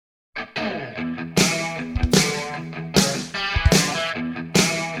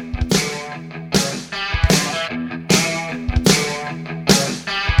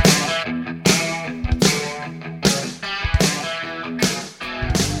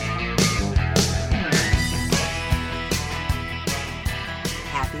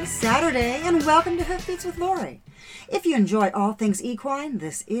Saturday, and welcome to Hoofbeats with Lori. If you enjoy all things equine,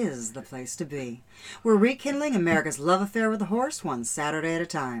 this is the place to be. We're rekindling America's love affair with the horse one Saturday at a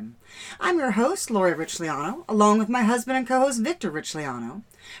time. I'm your host, Lori Richliano, along with my husband and co-host, Victor Richliano.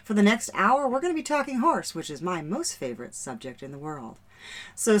 For the next hour, we're going to be talking horse, which is my most favorite subject in the world.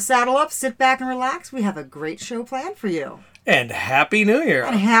 So saddle up, sit back, and relax. We have a great show planned for you. And Happy New Year.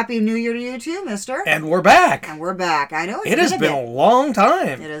 And Happy New Year to you too, mister. And we're back. And we're back. I know it has been a long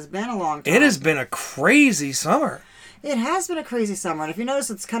time. It has been a long time. It has been a crazy summer. It has been a crazy summer. And if you notice,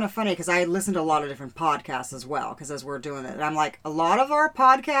 it's kind of funny because I listen to a lot of different podcasts as well, because as we're doing it, and I'm like, a lot of our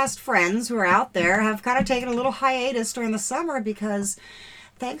podcast friends who are out there have kind of taken a little hiatus during the summer because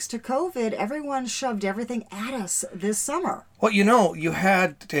thanks to COVID, everyone shoved everything at us this summer. Well, you know, you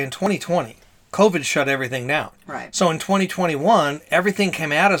had in 2020, COVID shut everything down. Right. So in 2021, everything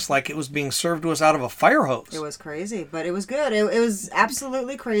came at us like it was being served to us out of a fire hose. It was crazy, but it was good. It was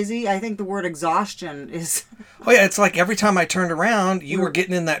absolutely crazy. I think the word exhaustion is... Oh, yeah, it's like every time I turned around, you were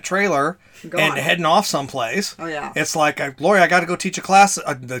getting in that trailer and heading off someplace. Oh, yeah. It's like, Lori, I got to go teach a class.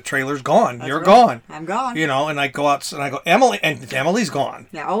 The trailer's gone. That's You're right. gone. I'm gone. You know, and I go out and I go, Emily, and Emily's gone.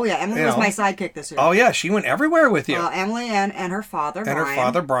 Yeah. Oh, yeah. Emily was my sidekick this year. Oh, yeah. She went everywhere with you. Emily and her father, Brian. And her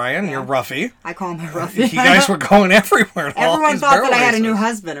father, Brian, your roughie. I call him my roughie. You guys were going everywhere. Everyone thought that I had a new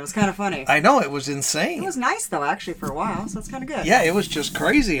husband. It was kind of funny. I know. It was insane. It was nice, though, actually, for a while, so it's kind of good. Yeah, it was just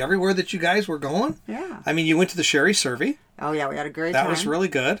crazy. Everywhere that you guys were going. Yeah. I mean, you went to the Sherry Survey. Oh, yeah, we had a great time. That was really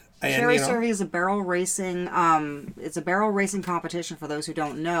good. Sherry Survey is a barrel racing. It's a barrel racing competition for those who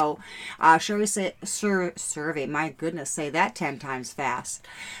don't know. Sherry Survey. My goodness, say that 10 times fast.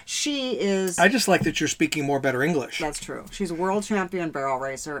 She is. I just like that you're speaking more better English. That's true. She's a world champion barrel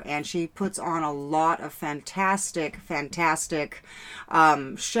racer, and she puts on a lot of fantastic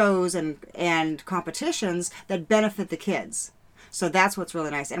shows and competitions that benefit the kids. So that's what's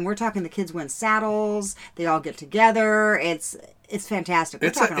really nice. And we're talking the kids win saddles. They all get together. It's fantastic.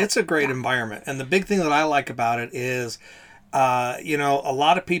 It's a great environment. And the big thing that I like about it is, a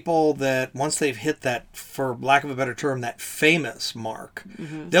lot of people that once they've hit that, for lack of a better term, that famous mark,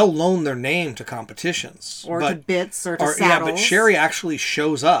 they'll loan their name to competitions. Or to bits or to saddles. Yeah, but Sherry actually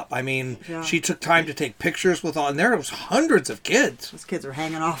shows up. I mean, she took time to take pictures with all, and there was hundreds of kids. Those kids are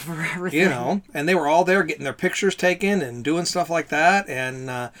hanging off for everything. You know, and they were all there getting their pictures taken and doing stuff like that. And,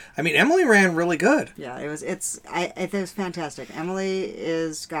 Emily ran really good. Yeah, it was fantastic. Emily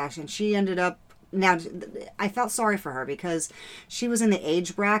is, and she ended up, now, I felt sorry for her because she was in the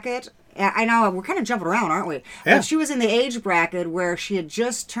age bracket. I know we're kind of jumping around, aren't we? Yeah. But she was in the age bracket where she had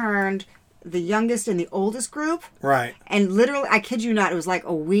just turned the youngest and the oldest group. Right. And literally, I kid you not, it was like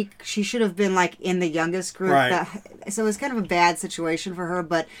a week. She should have been like in the youngest group. Right. So it was kind of a bad situation for her,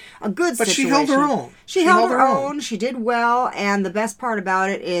 but a good situation. But she held her own. She held her own. She did well. And the best part about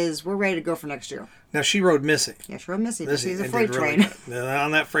it is we're ready to go for next year. Now, she rode Missy. Yeah, she rode Missy. Missy's a freight train. Really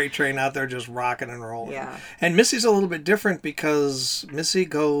on that freight train out there just rocking and rolling. Yeah. And Missy's a little bit different because Missy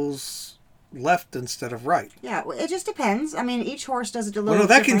goes left instead of right. Yeah, it just depends. I mean, each horse does it a little Well, no,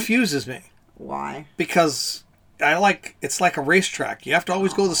 that different. confuses me. Why? Because it's like a racetrack. You have to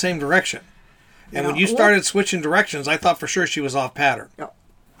always go the same direction. And when you started switching directions, I thought for sure she was off pattern. Oh.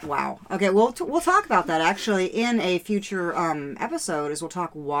 Wow. Okay, we'll talk about that actually in a future episode. We'll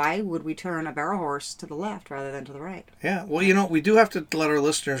talk why would we turn a barrel horse to the left rather than to the right. Yeah. Well, we do have to let our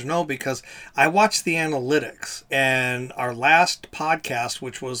listeners know because I watched the analytics, and our last podcast,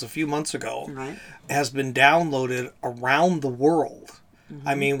 which was a few months ago, has been downloaded around the world. Mm-hmm.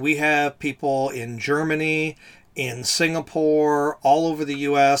 I mean, we have people in Germany, in Singapore, all over the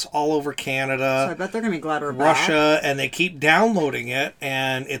U.S., all over Canada. So I bet they're going to be glad we're Russia, back. And they keep downloading it,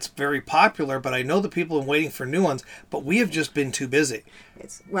 and it's very popular, but I know the people are waiting for new ones, but we have just been too busy.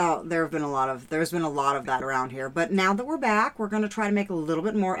 There's been a lot of that around here, but now that we're back, we're going to try to make a little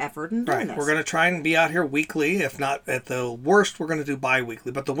bit more effort in doing this. We're going to try and be out here weekly. If not, at the worst, we're going to do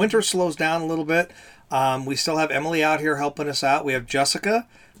bi-weekly, but the winter slows down a little bit. We still have Emily out here helping us out. We have Jessica,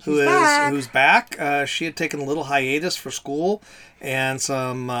 who's back. She had taken a little hiatus for school and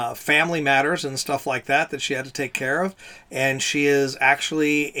some family matters and stuff like that she had to take care of. And she is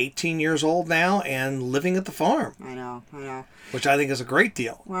actually 18 years old now and living at the farm. I know. Which I think is a great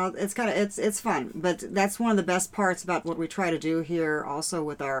deal. Well, it's fun, but that's one of the best parts about what we try to do here. Also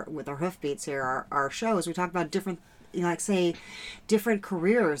with our Hoofbeats here, our shows, we talk about different different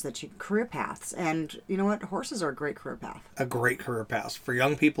career paths. And you know what? Horses are a great career path. A great career path, for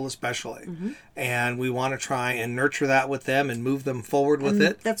young people especially. Mm-hmm. And we want to try and nurture that with them and move them forward with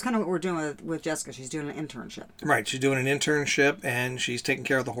it. That's kind of what we're doing with Jessica. She's doing an internship. Right. She's doing an internship, and she's taking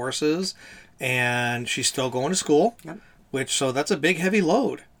care of the horses, and she's still going to school. Yep. So that's a big, heavy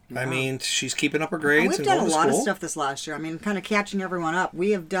load. I mean, she's keeping up her grades and we've going done to a lot of school. stuff this last year. I mean, kind of catching everyone up.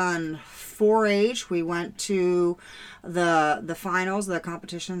 We have done 4-H. We went to the finals, the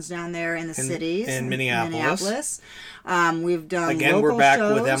competitions down there in the cities. In Minneapolis. We've done Again, local we're back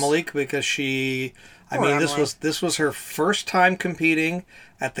shows. with Emily because this was her first time competing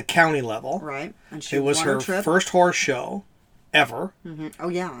at the county level. Right. And she It was won her trip. first horse show ever. Mm-hmm. Oh,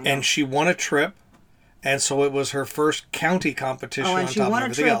 yeah. And she won a trip. And so it was her first county competition on top of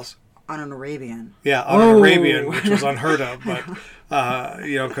everything else. On an Arabian. Yeah, on an Arabian, which was unheard of. But,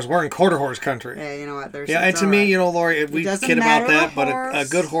 because we're in quarter horse country. Yeah, you know what? And to me, Lori, we kid about that, but horse. a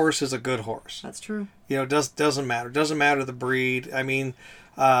good horse is a good horse. That's true. It doesn't matter. It doesn't matter the breed. I mean,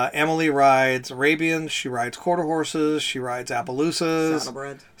 Emily rides Arabians. She rides quarter horses. She rides Appaloosas.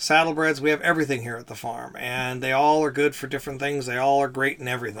 Saddlebreds. We have everything here at the farm. And they all are good for different things. They all are great in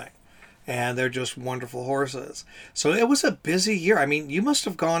everything. And they're just wonderful horses. So it was a busy year. I mean, you must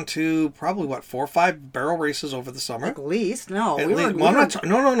have gone to probably, 4 or 5 barrel races over the summer? At least. No.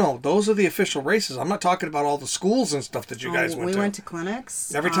 No. Those are the official races. I'm not talking about all the schools and stuff that you guys went to. We went to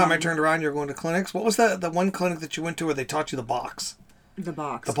clinics. Every time I turned around, you're going to clinics. What was the one clinic that you went to where they taught you the box? The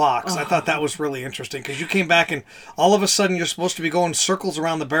box. Oh. I thought that was really interesting because you came back and all of a sudden you're supposed to be going circles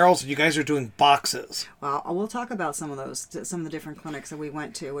around the barrels and you guys are doing boxes. Well, we'll talk about some of the different clinics that we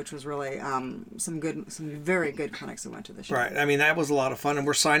went to, which was really some very good clinics we went to this year. Right. I mean, that was a lot of fun, and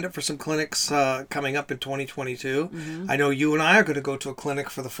we're signed up for some clinics coming up in 2022. Mm-hmm. I know you and I are going to go to a clinic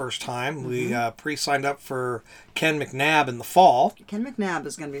for the first time. We pre-signed up for Ken McNabb in the fall. Ken McNabb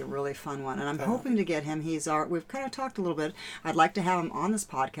is going to be a really fun one, and I'm hoping to get him. We've kind of talked a little bit. I'd like to have him on this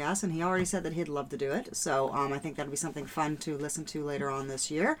podcast, and he already said that he'd love to do it. So I think that'd be something fun to listen to later on this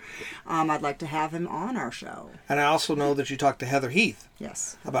year. I'd like to have him on our show. And I also know that you talked to Heather Heath.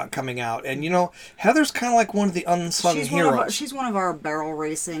 Yes. About coming out. And, Heather's kind of like one of the unsung heroes. She's one of our barrel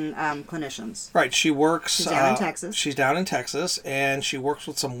racing clinicians. Right. She works... She's down in Texas. She's down in Texas, and she works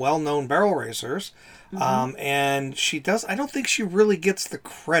with some well-known barrel racers. Mm-hmm. And she does... I don't think she really gets the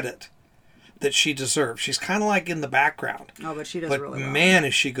credit that she deserves. She's kind of like in the background. Oh, but she does really well. But man,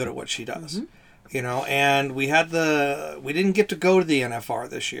 is she good at what she does. Mm-hmm. And we didn't get to go to the NFR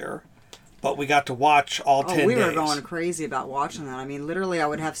this year. But we got to watch all 10 days. We were going crazy about watching that. I mean, literally, I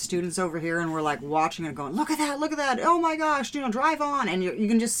would have students over here, and we're like watching it, going, "Look at that! Oh my gosh! Drive on!" And you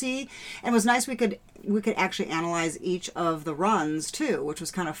can just see. And it was nice. We could actually analyze each of the runs too, which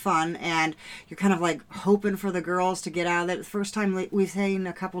was kind of fun. And you're kind of like hoping for the girls to get out of it. The first time we've seen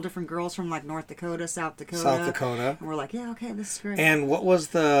a couple different girls from like North Dakota, South Dakota, and we're like, "Yeah, okay, this is great." And what was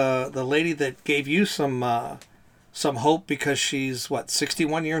the lady that gave you some hope because she's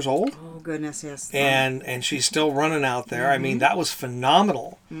 61 years old? Oh goodness, yes. And she's still running out there. I mean, that was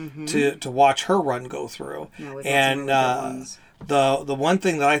phenomenal to watch her run go through. Yeah, and the one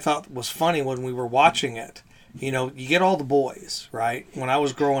thing that I thought was funny when we were watching it, you get all the boys, right? When I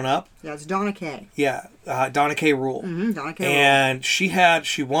was growing up. Yeah, it's Donna Kay. Yeah, Donna Kay Rule. Mm-hmm, Donna Kay Rule. And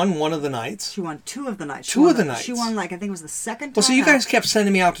she won one of the nights. She won 2 of the nights. She won, I think it was the second time. Well, so you guys kept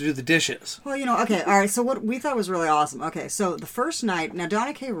sending me out to do the dishes. Well, okay, all right, so what we thought was really awesome. Okay, so the first night, now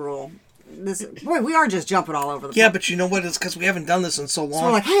Donna Kay Rule, we are just jumping all over the place. Yeah, but you know what? It's because we haven't done this in so long. So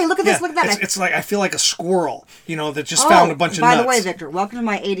we're like, hey, look at this, look at that. It's like I feel like a squirrel, that just found a bunch of nuts. By the way, Victor, welcome to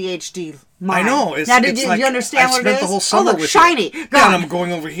my ADHD mind. I know. Now, did you understand what it is? I spent the whole summer with shiny. You. Yeah, and I'm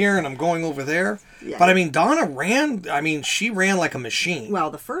going over here and I'm going over there. Yeah. But I mean, Donna she ran like a machine.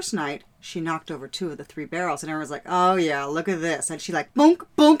 Well, the first night, she knocked over 2 of the 3 barrels, and everyone's like, oh yeah, look at this. And she like, boonk,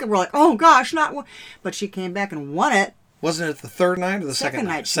 boonk, and we're like, oh gosh, not one. But she came back and won it. Wasn't it the third night or the second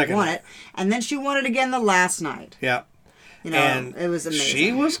night? She won it. And then she won it again the last night. Yeah. And it was amazing.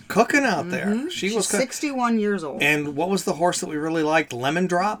 She was cooking out there. She's 61 years old. And what was the horse that we really liked? Lemon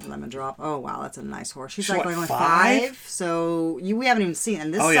Drop? Lemon Drop. Oh, wow. That's a nice horse. She's like only 5. So we haven't even seen it.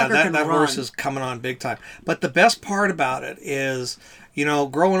 And this sucker can that run. horse is coming on big time. But the best part about it is,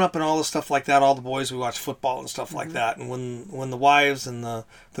 growing up and all the stuff like that, all the boys, we watch football and stuff like that. And when the wives and the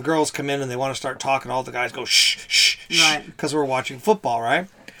girls come in and they want to start talking, all the guys go, shh, shh, shh. Right. Because we're watching football, right?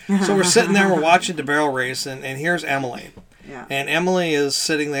 So we're sitting there, we're watching the barrel race, and here's Emily. Yeah. And Emily is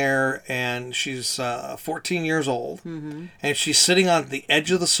sitting there, and she's 14 years old, and she's sitting on the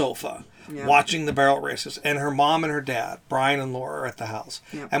edge of the sofa watching the barrel races. And her mom and her dad, Brian and Laura, are at the house.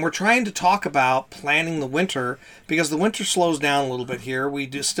 Yeah. And we're trying to talk about planning the winter, because the winter slows down a little bit here. We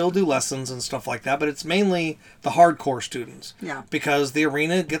still do lessons and stuff like that, but it's mainly the hardcore students. Yeah. Because the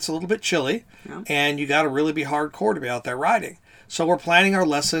arena gets a little bit chilly, and you got to really be hardcore to be out there riding. So we're planning our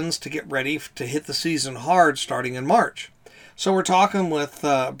lessons to get ready to hit the season hard starting in March. So we're talking with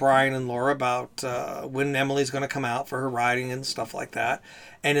Brian and Laura about when Emily's going to come out for her riding and stuff like that.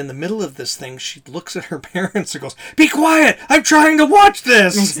 And in the middle of this thing, she looks at her parents and goes, "Be quiet! I'm trying to watch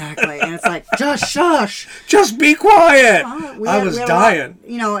this!" Exactly. And it's like, just shush! Just be quiet! I was dying.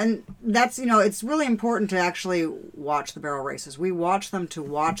 And that's, it's really important to actually watch the barrel races. We watch them to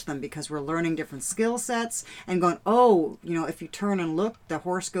watch them because we're learning different skill sets and going, if you turn and look, the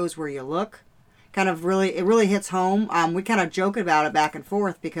horse goes where you look. It really hits home. We kind of joke about it back and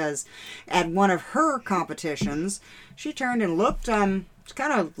forth because at one of her competitions, she turned and looked,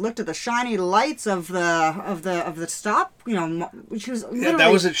 kind of looked at the shiny lights of the stop. She was literally,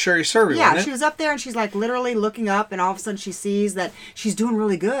 that was at Sherry Surrey, wasn't it? She was up there and she's like literally looking up, and all of a sudden she sees that she's doing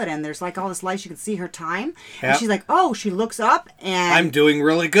really good, and there's like all this lights, you can see her time, and she's like, she looks up and I'm doing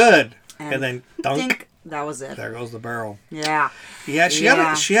really good, and then dunk. That was it. There goes the barrel. Yeah. Yeah, she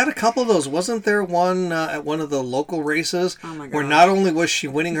had a couple of those. Wasn't there one at one of the local races where not only was she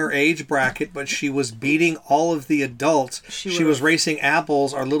winning her age bracket, but she was beating all of the adults. She was racing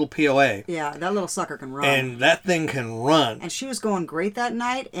Apples, our little POA. Yeah, that little sucker can run. And that thing can run. And she was going great that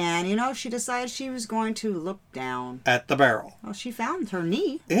night, and she decided she was going to look down at the barrel. Well, she found her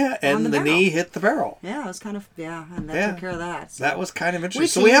knee. Yeah, and the knee hit the barrel. Yeah, it was kind of and that took care of that. So. That was kind of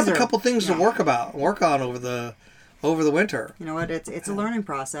interesting. So we have a couple things to work on over the winter. You know what? It's a learning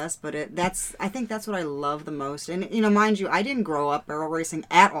process, but I think that's what I love the most. And mind you, I didn't grow up barrel racing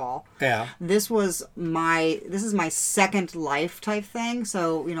at all. Yeah. This is my second life type thing.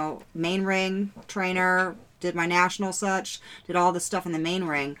 So main ring trainer, did my national such, did all this stuff in the main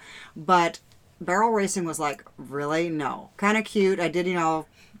ring, but barrel racing was like, really? No. Kind of cute. I did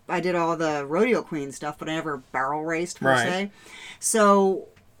I did all the rodeo queen stuff, but I never barrel raced per se. So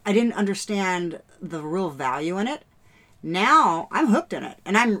I didn't understand the real value in it. Now I'm hooked in it,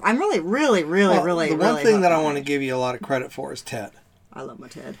 and I'm really the one thing that I want to give you a lot of credit for is Ted. I love my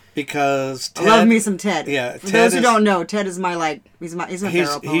Ted because Ted, I love me some Ted. Yeah, for those who don't know, Ted is he's my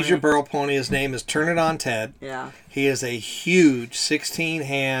barrel pony. He's your barrel pony. His name is Turn It On Ted. Yeah, he is a huge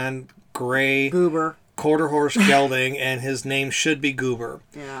 16-hand gray goober. Quarter horse gelding, and his name should be Goober.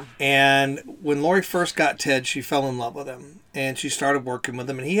 Yeah. And when Lori first got Ted, she fell in love with him, and she started working with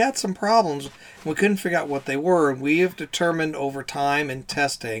him, and he had some problems. We couldn't figure out what they were. We have determined over time and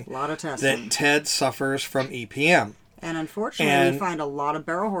testing, a lot of testing, that Ted suffers from EPM. And unfortunately, we find a lot of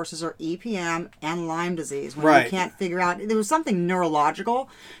barrel horses are EPM and Lyme disease. When we can't figure out, there was something neurological,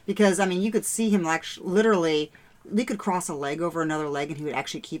 because you could see him like literally. We could cross a leg over another leg, and he would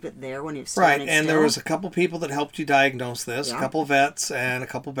actually keep it there when he was standing and still. There was a couple people that helped you diagnose this, a couple vets and a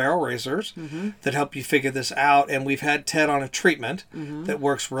couple barrel racers that helped you figure this out. And we've had Ted on a treatment that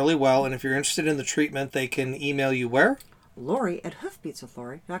works really well. And if you're interested in the treatment, they can email you where? Lori at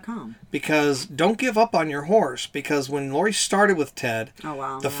hoofbeatswithlori.com. Because don't give up on your horse, because when Lori started with Ted,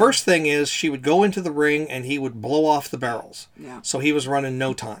 the first thing is she would go into the ring and he would blow off the barrels. Yeah. So he was running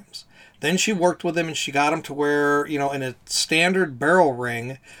no times. Then she worked with him and she got him to where, in a standard barrel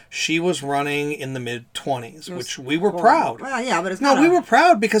ring, she was running in the mid-20s, which we were proud. Well, yeah, but it's we were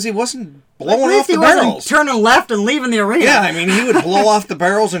proud because he wasn't blowing off the barrels. He wasn't turning left and leaving the arena. Yeah, he would blow off the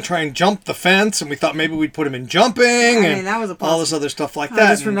barrels and try and jump the fence, and we thought maybe we'd put him in jumping and that was all this other stuff like that.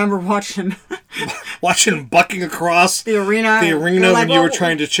 I just remember watching him bucking across the arena when you were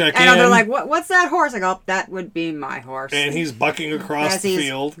trying to check in. And they're like, what's that horse? I go, that would be my horse. And he's bucking across the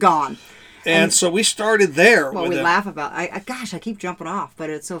field. Gone. And so we started there. Well, we laugh about. I keep jumping off,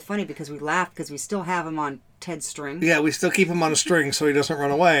 but it's so funny because we laugh because we still have him on Ted's string. Yeah, we still keep him on a string so he doesn't run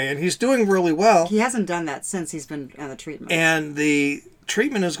away, and he's doing really well. He hasn't done that since he's been on the treatment. And the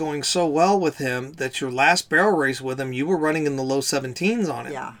treatment is going so well with him that your last barrel race with him, you were running in the low 17s on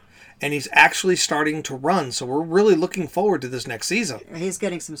him. Yeah. And he's actually starting to run, so we're really looking forward to this next season. He's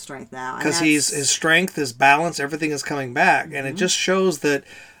getting some strength now. Because his strength, his balance, everything is coming back, and it just shows that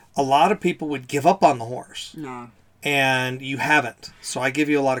a lot of people would give up on the horse. No. And you haven't. So I give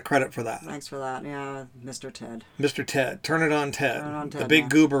you a lot of credit for that. Thanks for that. Yeah, Mr. Ted. Mr. Ted. Turn it on Ted. Turn it on Ted, the big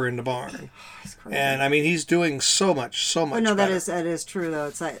goober in the barn. He's crazy. And he's doing so much no, better. that is true though.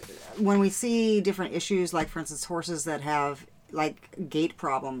 It's like when we see different issues, like for instance horses that have like gait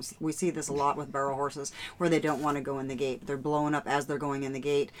problems. We see this a lot with barrel horses where they don't want to go in the gate. They're blowing up as they're going in the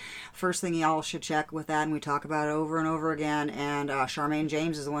gate. First thing y'all should check with that, and we talk about it over and over again, and Charmaine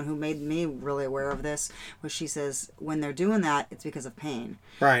James is the one who made me really aware of this, was she says when they're doing that, it's because of pain.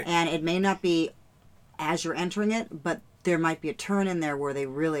 Right. And it may not be as you're entering it, but there might be a turn in there where they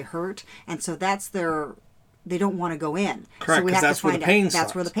really hurt, and so they don't want to go in. Correct, because that's where the pain starts.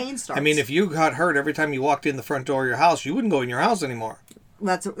 That's where the pain starts. If you got hurt every time you walked in the front door of your house, you wouldn't go in your house anymore.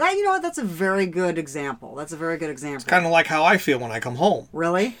 That's you know what? That's a very good example. That's a very good example. Kind of like how I feel when I come home.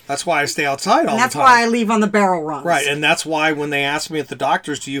 Really? That's why I stay outside all the time. That's why I leave on the barrel runs. Right, and that's why when they ask me at the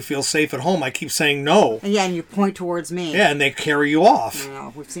doctor's, do you feel safe at home? I keep saying no. Yeah, and you point towards me. Yeah, and they carry you off.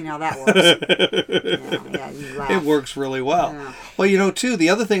 Yeah, we've seen how that works. yeah, you laugh. It works really well. Yeah. Well, you know, too, the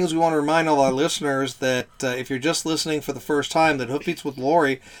other thing is we want to remind all our listeners that if you're just listening for the first time, that Hoofbeats with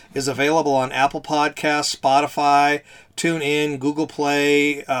Lori is available on Apple Podcasts, Spotify, TuneIn, Google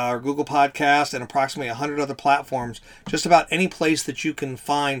Play, or Google Podcast, and approximately 100 other platforms. Just about any place that you can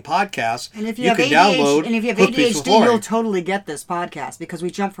find podcasts, and if you, can download. And if you have Hoofbeats with ADHD, Lori. you'll totally get this podcast because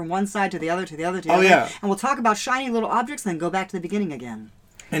we jump from one side to the other, to the other, to the other. Yeah. And we'll talk about shiny little objects, then go back to the beginning again.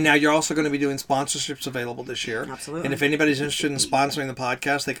 And now you're also going to be doing sponsorships available this year. Absolutely. And if anybody's interested in sponsoring the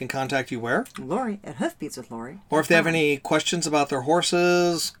podcast, they can contact you where? Lori at Hoofbeats with Lori. Or if they have any questions about their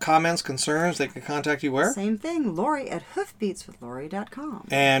horses, comments, concerns, they can contact you where? Same thing, Lori at hoofbeatswithlori.com.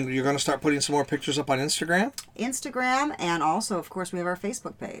 And you're going to start putting some more pictures up on Instagram? Instagram, and also, of course, we have our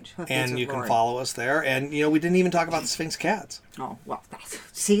Facebook page, Hoofbeats And with you can Lori. follow us there. And, you know, we didn't even talk about the Sphinx cats. Oh, well,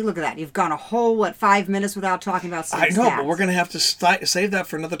 see, look at that. You've gone a whole, 5 minutes without talking about Sphinx I know, cats. but we're going to have to save that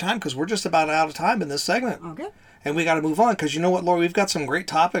for another time because we're just about out of time in this segment. Okay. And we got to move on because you know what, Lori? We've got some great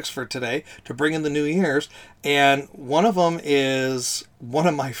topics for today to bring in the new year's. And one of them is one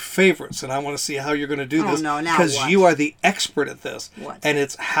of my favorites. And I want to see how you're going to do this. Oh, no, now because what? you are the expert at this. What? And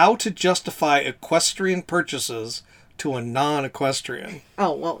it's how to justify equestrian purchases to a non-equestrian.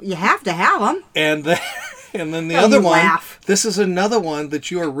 Oh, well, you have to have them. And then the Oh, other you one, laugh. this is another one that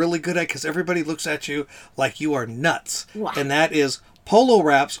you are really good at because everybody looks at you like you are nuts. What? And that is polo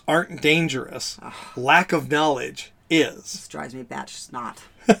wraps aren't dangerous. Lack of knowledge is. This drives me batch snot.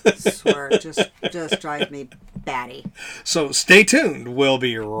 I swear, it just drives me batty. So stay tuned. We'll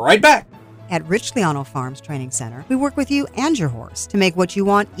be right back. At Rich Liano Farms Training Center, we work with you and your horse to make what you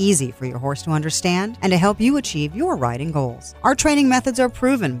want easy for your horse to understand and to help you achieve your riding goals. Our training methods are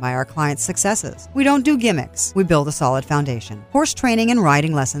proven by our clients' successes. We don't do gimmicks. We build a solid foundation. Horse training and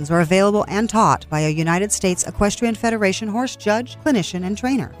riding lessons are available and taught by a United States Equestrian Federation horse judge, clinician, and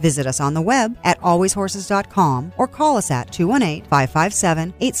trainer. Visit us on the web at alwayshorses.com or call us at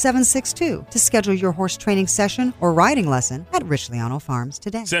 218-557-8762 to schedule your horse training session or riding lesson at Rich Liano Farms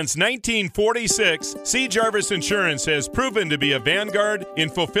today. Since 1946, C. Jarvis Insurance has proven to be a vanguard in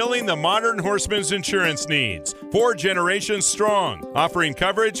fulfilling the modern horseman's insurance needs. 4 generations strong, offering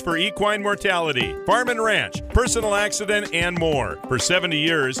coverage for equine mortality, farm and ranch, personal accident, and more. For 70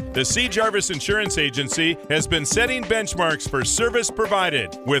 years, the C. Jarvis Insurance Agency has been setting benchmarks for service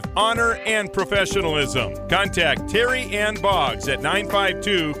provided with honor and professionalism. Contact Terry Ann Boggs at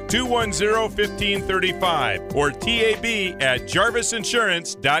 952-210-1535 or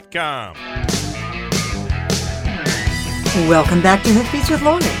tab@jarvisinsurance.com. Welcome back to Hoofbeats with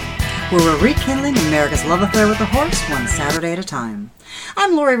Lori, where we're rekindling America's love affair with the horse one Saturday at a time.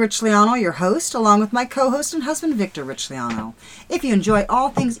 I'm Lori Richliano, your host, along with my co-host and husband, Victor Richliano. If you enjoy all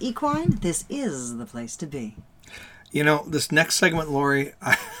things equine, this is the place to be. You know, this next segment, Lori,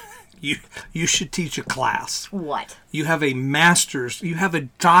 you should teach a class. What? You have a master's, you have a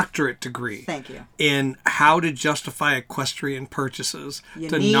doctorate degree. Thank you. In how to justify equestrian purchases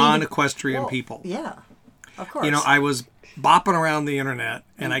to non-equestrian people. Yeah, of course. You know, I was bopping around the internet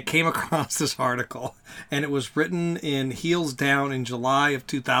and I came across this article and it was written in Heels Down in July of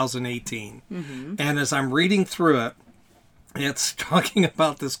 2018. Mm-hmm. And as I'm reading through it, it's talking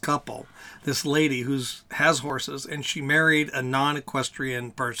about this couple, this lady who has horses, and she married a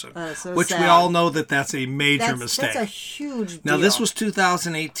non-equestrian person, so which sad. we all know that that's a major mistake. That's a huge deal. Now, this was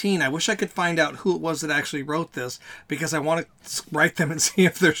 2018. I wish I could find out who it was that actually wrote this because I want to write them and see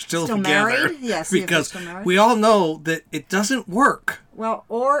if they're still together. Married? Yes, see if they're because still married. we all know that it doesn't work. Well,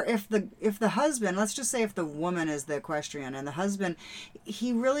 or if the husband, let's just say if the woman is the equestrian and the husband,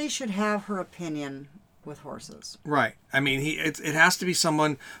 he really should have her opinion with horses. Right. I mean, it has to be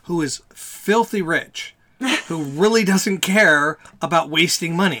someone who is filthy rich, who really doesn't care about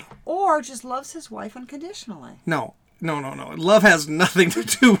wasting money. Or just loves his wife unconditionally. No. Love has nothing to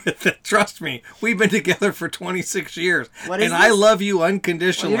do with it. Trust me. We've been together for 26 years. And I love you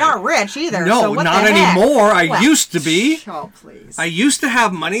unconditionally. Well, you're not rich either. No, so what not the heck? anymore. I used to be. Oh, please. I used to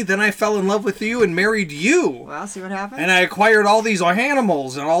have money, then I fell in love with you and married you. Well, see what happened? And I acquired all these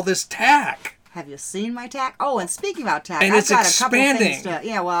animals and all this tack. Have you seen my tack? Oh, and speaking about tack, And I've it's got expanding. a couple things to...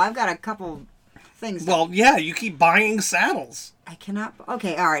 Yeah, well, I've got a couple things to... Well, yeah, you keep buying saddles. I cannot...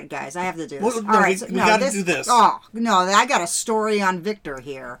 Okay, all right, guys, I have to do this. Well, all no, right, we gotta do this. Oh, no, I got a story on Victor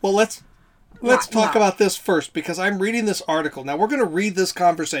here. Well, let's talk no. about this first because I'm reading this article. Now, we're going to read this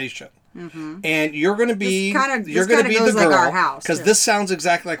conversation. and you're going to be the girl, like our house, because this sounds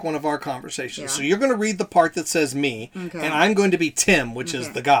exactly like one of our conversations. Yeah. So you're going to read the part that says me, and I'm going to be Tim, which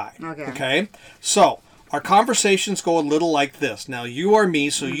is the guy. Okay. So our conversations go a little like this. Now you are me,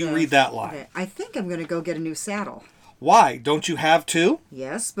 so you read that line. Okay. I think I'm going to go get a new saddle. Why? Don't you have two?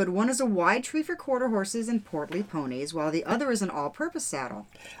 Yes, but one is a wide tree for quarter horses and portly ponies, while the other is an all-purpose saddle.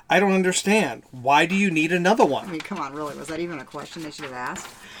 I don't understand. Why do you need another one? I mean, come on, really? Was that even a question they should have asked?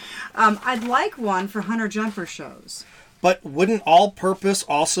 I'd like one for hunter jumper shows. But wouldn't all-purpose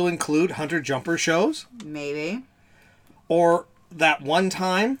also include hunter jumper shows? Maybe. Or that one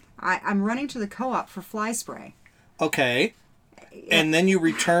time? I'm running to the co-op for fly spray. Okay. And then you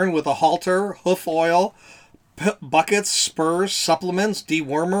return with a halter, hoof oil, buckets, spurs, supplements,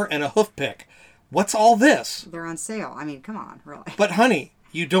 dewormer, and a hoof pick. What's all this? They're on sale. I mean, come on, really. But honey,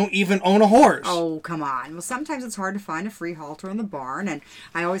 you don't even own a horse. Oh, come on. Well, sometimes it's hard to find a free halter in the barn, and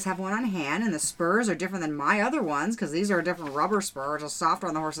I always have one on hand, and the spurs are different than my other ones, because these are different rubber spurs, just softer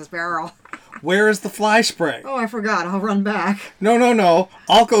on the horse's barrel. Where is the fly spray? Oh, I forgot. I'll run back. No.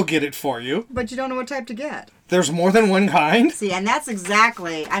 I'll go get it for you. But you don't know what type to get. There's more than one kind? See, and that's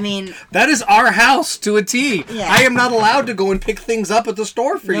exactly, I mean... That is our house to a T. Yeah. I am not allowed to go and pick things up at the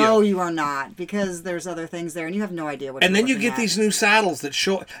store for you. No, you are not, because there's other things there, and you have no idea what And then you get these new saddles that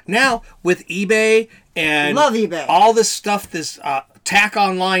show... Now, with eBay and... Love eBay. All this stuff, this Tack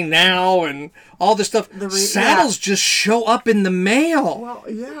Online Now, and all this stuff, saddles just show up in the mail. Well,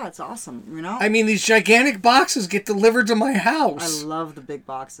 yeah, it's awesome, you know? I mean, these gigantic boxes get delivered to my house. I love the big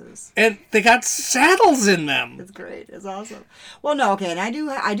boxes. And they got saddles in them. It's great. It's awesome. Well, no, okay, and I do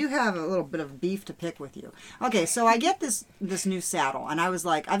have a little bit of beef to pick with you. Okay, so I get this new saddle, and I was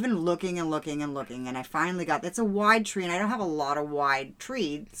like, I've been looking, and I finally got, it's a wide tree, and I don't have a lot of wide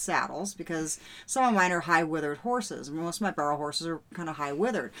tree saddles, because some of mine are high-withered horses. Most of my barrel horses are kind of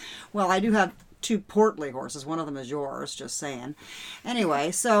high-withered. Well, I do have two portly horses. One of them is yours, just saying.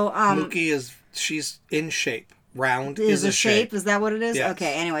 Anyway, so... Mookie she's in shape. Round is a shape. Is that what it is? Yes.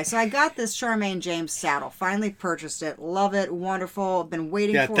 Okay, anyway, so I got this Charmaine James saddle. Finally purchased it. Love it. Wonderful. Been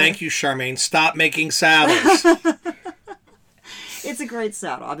waiting for it. Yeah, thank you, Charmaine. Stop making saddles. It's a great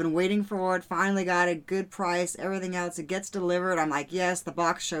saddle. I've been waiting for it. Finally got it. Good price. Everything else. It gets delivered. I'm like, yes, the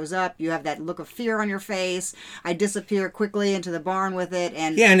box shows up. You have that look of fear on your face. I disappear quickly into the barn with it.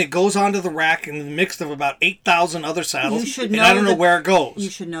 And yeah, and it goes onto the rack in the mix of about 8,000 other saddles. You should and know I don't know where it goes. You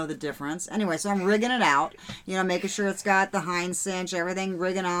should know the difference. Anyway, so I'm rigging it out. You know, making sure it's got the hind cinch, everything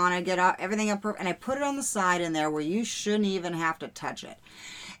rigging on. I get everything up, and I put it on the side in there where you shouldn't even have to touch it.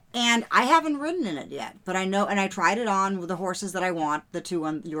 And I haven't ridden in it yet, but I know, and I tried it on with the horses that I want, the two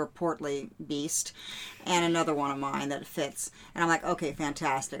on your portly beast, and another one of mine that fits. And I'm like, okay,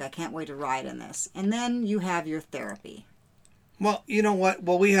 fantastic. I can't wait to ride in this. And then you have your therapy. Well, you know what?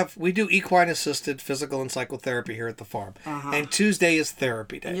 Well, we do equine-assisted physical and psychotherapy here at the farm. And Tuesday is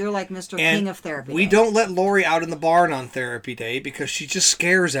therapy day. And you're like Mr. King of therapy we day. don't let Lori out in the barn on therapy day because she just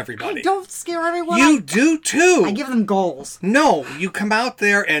scares everybody. I don't scare everyone. You do too. I give them goals. No, you come out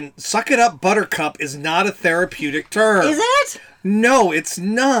there and suck it up, Buttercup is not a therapeutic term. Is it? No, it's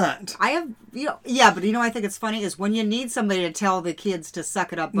not. I have, yeah, but I think it's funny is when you need somebody to tell the kids to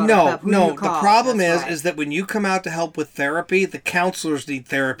suck it up, Buttercup, who do you call? The problem is that when you come out to help with therapy, the counselors need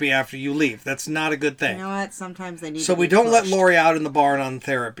therapy after you leave. That's not a good thing. You know what? Sometimes they need So to we be don't let pushed. Lori out in the barn on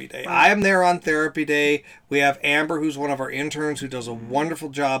therapy day. Right. I am there on therapy day. We have Amber, who's one of our interns, who does a wonderful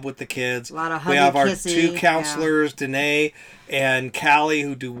job with the kids. A lot of we have our huggy-kissy, two counselors, Danae and Callie,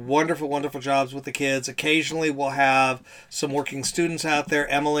 who do wonderful, wonderful jobs with the kids. Occasionally we'll have some working students out there,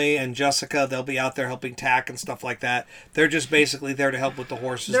 Emily and Jessica. They'll be out there helping tack and stuff like that. They're just basically there to help with the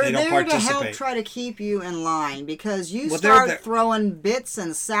horses. They're they don't there participate. to help try to keep you in line because you Well, start throwing bits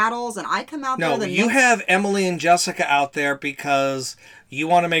and saddles, and I come out there. No, you have Emily and Jessica out there because you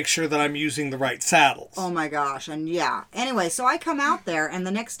want to make sure that I'm using the right saddles. Oh my gosh, and yeah. Anyway, so I come out there, and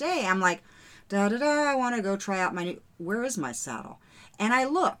the next day I'm like, I want to go try out my new. Where is my saddle? And I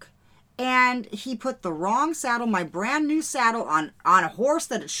look. And he put the wrong saddle, my brand new saddle, on a horse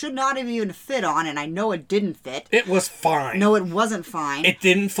that it should not have even fit on, and I know it didn't fit. It was fine. No, it wasn't fine. It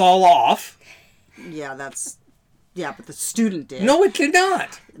didn't fall off. Yeah, but the student did. No, it did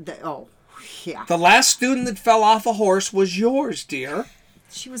not. Yeah. The last student that fell off a horse was yours, dear.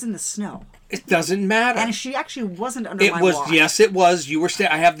 She was in the snow. It doesn't matter. And she actually wasn't under my watch. Yes, it was. You were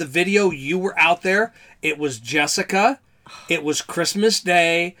I have the video. You were out there. It was Jessica. It was Christmas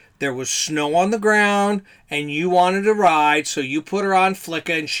Day. There was snow on the ground, and you wanted to ride, so you put her on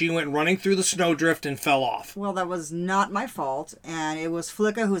Flicka, and she went running through the snowdrift and fell off. Well, that was not my fault, and it was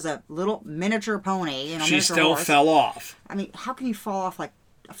Flicka, who's a little miniature pony. She still fell off. I mean, how can you fall off like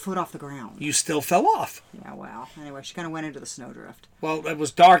a foot off the ground. You still fell off. Yeah, well, anyway, she kind of went into the snowdrift Well, it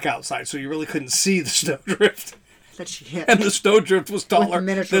was dark outside, so you really couldn't see the snowdrift. that she hit. And the snowdrift was taller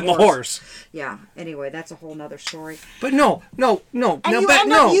than the horse. Yeah, anyway, that's a whole nother story. But no. And you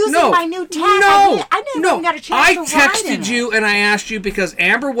end up using my new tack. I didn't even get a chance to ride in texted you and I asked you because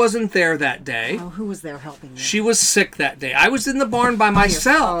Amber wasn't there that day. Oh, who was there helping you? She was sick that day. I was in the barn by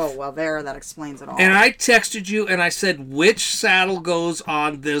myself. Oh, well, that explains it all. And I texted you and I said, which saddle goes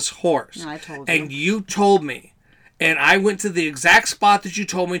on this horse? And I told you. And you told me. And I went to the exact spot that you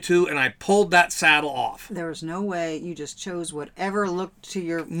told me to, and I pulled that saddle off. There was no way. You just chose whatever looked to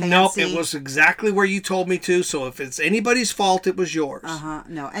your fancy. No, it was exactly where you told me to, so if it's anybody's fault, it was yours.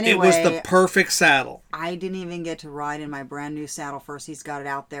 No, anyway. It was the perfect saddle. I didn't even get to ride in my brand new saddle first. He's got it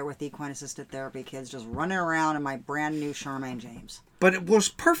out there with equine assisted therapy kids just running around in my brand new Charmaine James. But it was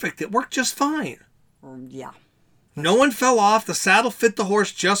perfect. It worked just fine. Yeah. No one fell off. The saddle fit the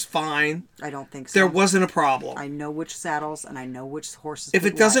horse just fine. I don't think so. There wasn't a problem. I know which saddles and I know which horses. If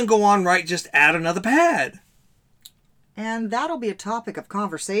it doesn't go on right, just add another pad. And that'll be a topic of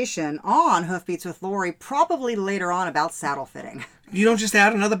conversation on Hoofbeats with Lori, probably later on about saddle fitting. You don't just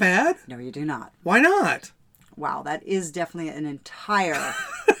add another pad? No, you do not. Why not? Wow, that is definitely an entire...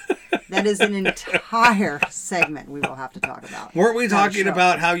 That is an entire segment we will have to talk about. Weren't we talking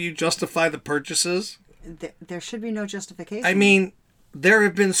about how you justify the purchases? There should be no justification. I mean, there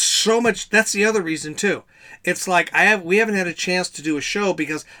have been so much. That's the other reason too. It's like we haven't had a chance to do a show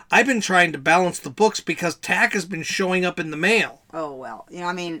because I've been trying to balance the books because tack has been showing up in the mail. Oh well,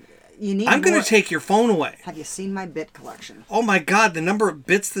 I mean, you need. I'm going to take your phone away. Have you seen my bit collection? Oh my God, the number of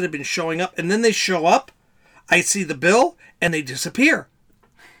bits that have been showing up, and then they show up. I see the bill and they disappear.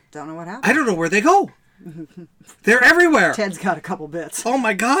 Don't know what happened. I don't know where they go. They're everywhere. Ted's got a couple bits. Oh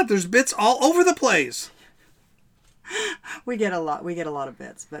my God, there's bits all over the place. We get a lot of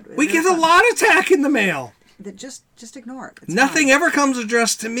bits, but we get a lot of tack in the mail. Just ignore it. It's Nothing fine. ever comes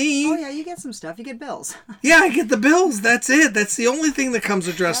addressed to me. Oh yeah, you get some stuff. You get bills. Yeah, I get the bills. That's it. That's the only thing that comes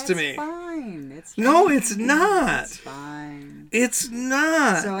addressed to me. Fine. It's no, fine. it's not. It's fine. It's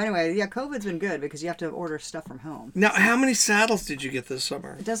not. So anyway, yeah, COVID's been good because you have to order stuff from home. Now, how many saddles did you get this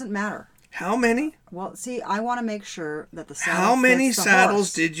summer? It doesn't matter. How many? Well, see, I want to make sure that the saddle How many fits the saddles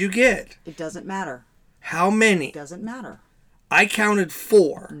horse. did you get? It doesn't matter. How many? It doesn't matter. I counted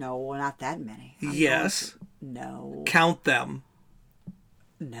 4. No, not that many. Yes. No. Count them.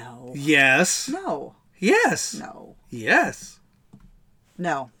 No. Yes. No. Yes. No. Yes.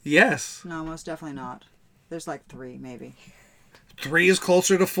 No. Yes. No, most definitely not. There's like 3, maybe. 3 is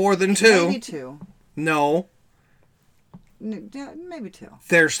closer to 4 than 2. Maybe 2. No. Maybe 2.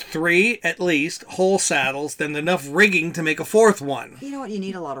 There's 3 at least whole saddles, then enough rigging to make a 4th one. You know what? You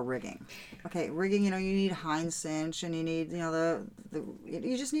need a lot of rigging. Okay, rigging. You need hind cinch, and you need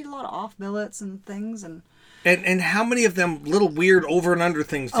you just need a lot of off billets and things and. And how many of them little weird over and under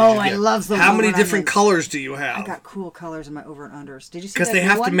things did you get? I love those. How many different colors do you have? I got cool colors in my over and unders. Did you see? Because they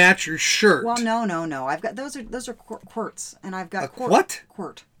have to match your shirt. Well, no. I've got those are quirts, and I've got what?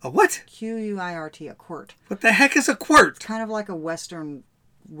 Quirt. A what? Quirt, a quirt. What the heck is a quirt? It's kind of like a Western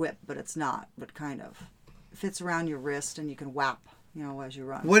whip, but it's not. But kind of. It fits around your wrist, and you can whap, as you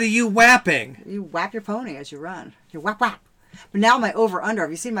run. What are you whapping? You whap your pony as you run. You whap. But now my over under.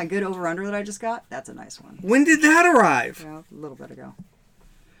 Have you seen my good over under that I just got? That's a nice one. When did that arrive? A little bit ago.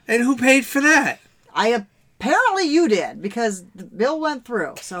 And who paid for that? Apparently you did, because the bill went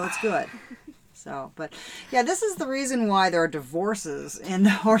through, so it's good. So, but yeah, this is the reason why there are divorces in the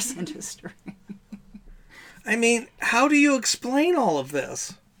horse industry. I mean, how do you explain all of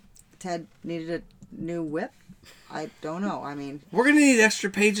this? Ted needed a new whip. I don't know. I mean, we're going to need extra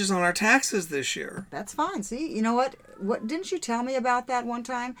pages on our taxes this year. That's fine. See, you know what? What didn't you tell me about that one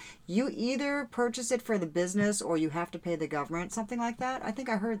time? You either purchase it for the business or you have to pay the government, something like that. I think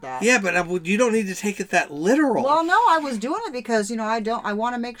I heard that. Yeah, but you don't need to take it that literal. Well, no, I was doing it because, I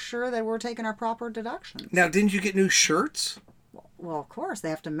want to make sure that we're taking our proper deductions. Now, didn't you get new shirts? Well, of course,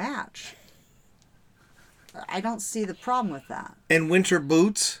 they have to match. I don't see the problem with that. And winter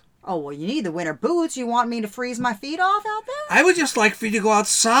boots? Oh, well, you need the winter boots. You want me to freeze my feet off out there? I would just like for you to go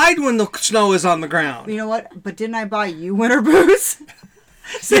outside when the snow is on the ground. You know what? But didn't I buy you winter boots?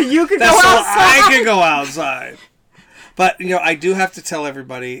 So you could go outside. I could go outside. But, I do have to tell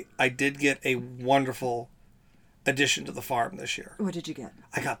everybody, I did get a wonderful addition to the farm this year. What did you get?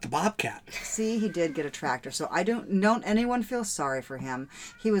 I got the Bobcat. See, he did get a tractor, so I don't anyone feel sorry for him.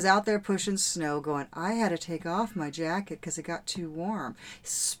 He was out there pushing snow going, I had to take off my jacket because it got too warm.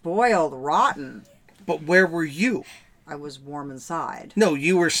 Spoiled, rotten. But where were you? I was warm inside. No,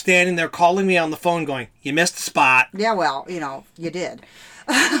 you were standing there calling me on the phone going, you missed a spot. Yeah, well, you did.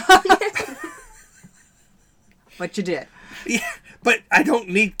 But you did. Yeah, but I don't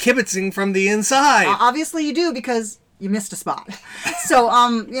need kibitzing from the inside. Obviously you do because you missed a spot. So,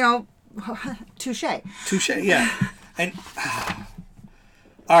 touche. Touche, yeah. And,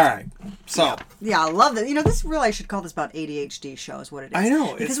 all right, so. Yeah, I love that. This really, I should call this about ADHD show is what it is. I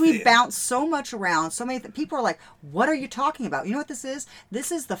know. Because we bounce so much around, so many, people are like, what are you talking about? You know what this is? This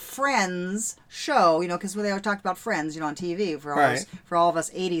is the Friends show, because they always talked about Friends, on TV for all of us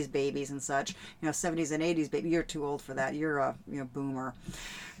 80s babies and such, 70s and 80s baby. You're too old for that. You're a boomer.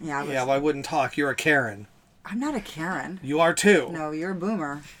 Yeah, well, I wouldn't talk. You're a Karen. I'm not a Karen. You are too. No, you're a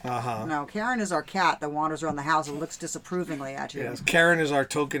boomer. Uh-huh. No, Karen is our cat that wanders around the house and looks disapprovingly at you. Yes, Karen is our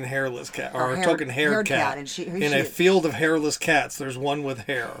token hairless cat, or our token haired cat. And in a field of hairless cats, there's one with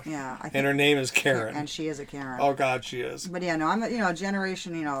hair. Yeah, and her name is Karen. And she is a Karen. Oh God, she is. But yeah, no, I'm a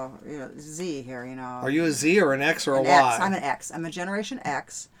generation, Z here. Are you a Z or an X or a Y? X. I'm an X. I'm a Generation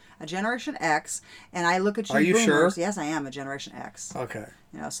X. A Generation X, and I look at you. Are you boomers. sure? Yes, I am a Generation X. Okay.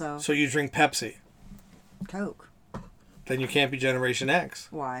 So you drink Pepsi. Coke. Then you can't be Generation X.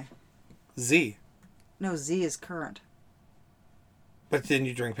 Why? Z. No, Z is current. But then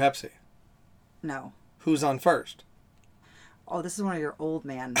you drink Pepsi. No. Who's on first? Oh, this is one of your old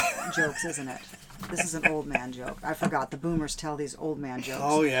man jokes, isn't it? This is an old man joke. I forgot. The boomers tell these old man jokes.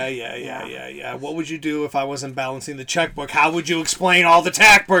 Oh, yeah. What would you do if I wasn't balancing the checkbook? How would you explain all the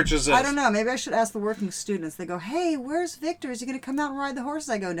tack purchases? I don't know. Maybe I should ask the working students. They go, hey, where's Victor? Is he going to come out and ride the horses?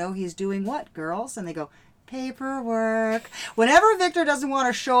 I go, no, he's doing what, girls? And they go, paperwork. Whenever Victor doesn't want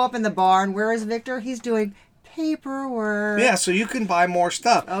to show up in the barn, where is Victor? He's doing paperwork. Yeah, so you can buy more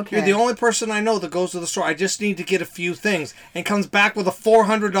stuff. Okay. You're the only person I know that goes to the store. I just need to get a few things and comes back with a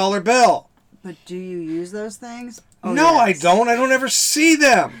 $400 bill. But do you use those things? Oh, no, yes. I don't. I don't ever see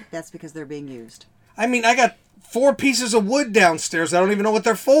them. That's because they're being used. I mean, I got 4 pieces of wood downstairs. I don't even know what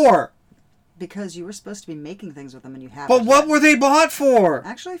they're for. Because you were supposed to be making things with them and you haven't. But what were they bought for?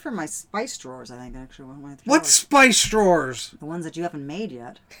 Actually, for my spice drawers, I think. What spice drawers? The ones that you haven't made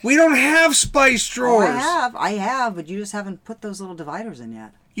yet. We don't have spice drawers. Oh, I have, but you just haven't put those little dividers in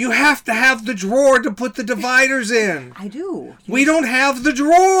yet. You have to have the drawer to put the dividers in. I do. We don't have the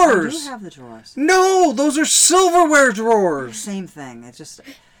drawers. I do have the drawers. No, those are silverware drawers. Same thing. It's just...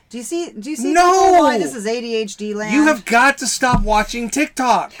 Do you see no. why this is ADHD land? You have got to stop watching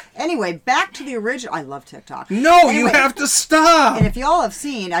TikTok. Anyway, back to the original. I love TikTok. No, anyway, you have to stop. And if y'all have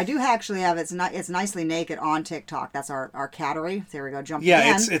seen, I do actually have it's Nicely Naked on TikTok. That's our cattery. There we go. Jump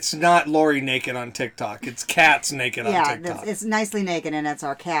again. It's not Lori naked on TikTok. It's cats naked on TikTok. Yeah, it's Nicely Naked, and it's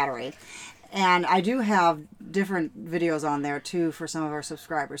our cattery. And I do have different videos on there, too, for some of our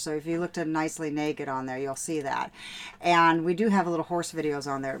subscribers. So if you looked at Nicely Naked on there, you'll see that. And we do have a little horse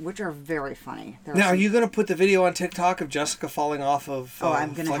videos on there, which are very funny. Now, are you going to put the video on TikTok of Jessica falling off of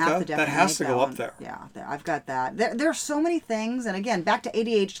I'm going to have to definitely that has to go one. up there. Yeah, I've got that. There are so many things. And again, back to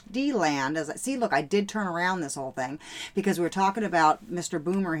ADHD land. Look, I did turn around this whole thing because we were talking about Mr.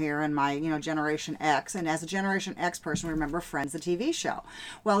 Boomer here and my, Generation X. And as a Generation X person, remember Friends, the TV show.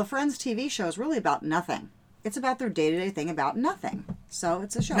 Well, the Friends TV show is really about nothing. It's about their day-to-day thing about nothing. So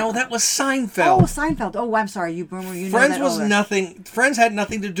it's a show. No, that was Seinfeld. Oh, Seinfeld. Oh, I'm sorry, you boomer. You know Friends that was nothing. Friends had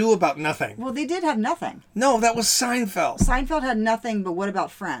nothing to do about nothing. Well, they did have nothing. No, that was Seinfeld. Seinfeld had nothing, but what about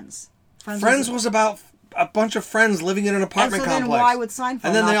Friends? Friends was about a bunch of friends living in an apartment complex. Then why would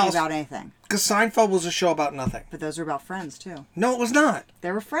Seinfeld not be about anything? Because Seinfeld was a show about nothing. But those were about friends, too. No, it was not.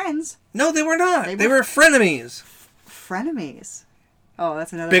 They were friends. No, they were not. They were frenemies. Frenemies. Oh,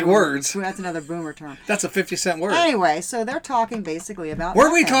 that's another big boomer. Words. That's another boomer term. That's a 50-cent word. Anyway, so they're talking basically about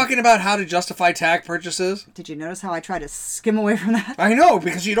Weren't we talking about how to justify tag purchases? Did you notice how I tried to skim away from that? I know,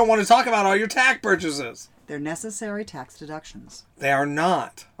 because you don't want to talk about all your tag purchases. They're necessary tax deductions. They are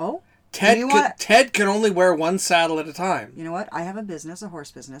not. Oh? Ted can only wear one saddle at a time. You know what? I have a business, a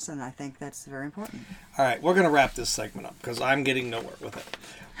horse business, and I think that's very important. All right, we're going to wrap this segment up because I'm getting nowhere with it.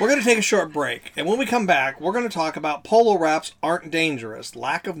 We're going to take a short break, and when we come back, we're going to talk about polo wraps aren't dangerous.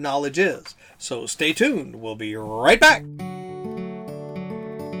 Lack of knowledge is. So stay tuned. We'll be right back.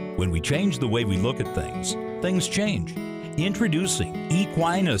 When we change the way we look at things, things change. Introducing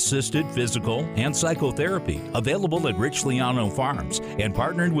Equine Assisted Physical and Psychotherapy, available at Rich Liano Farms and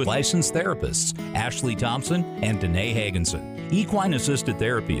partnered with licensed therapists Ashley Thompson and Danae Hagenson. Equine Assisted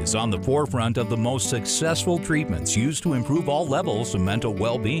Therapy is on the forefront of the most successful treatments used to improve all levels of mental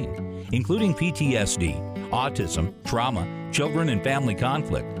well-being, including PTSD, autism, trauma, children and family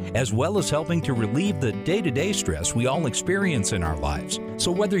conflict, as well as helping to relieve the day-to-day stress we all experience in our lives.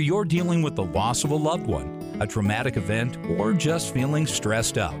 So whether you're dealing with the loss of a loved one, a traumatic event, or just feeling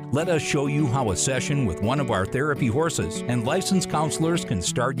stressed out. Let us show you how a session with one of our therapy horses and licensed counselors can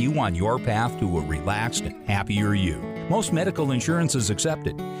start you on your path to a relaxed and happier you. Most medical insurance is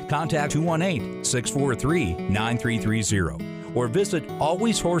accepted. Contact 218-643-9330 or visit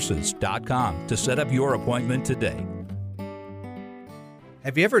alwayshorses.com to set up your appointment today.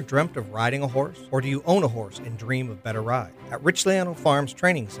 Have you ever dreamt of riding a horse? Or do you own a horse and dream of better ride? At Rich Leano Farms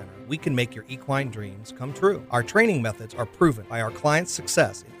Training Center, we can make your equine dreams come true. Our training methods are proven by our clients'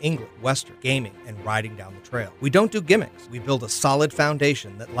 success in England, Western, gaming, and riding down the trail. We don't do gimmicks. We build a solid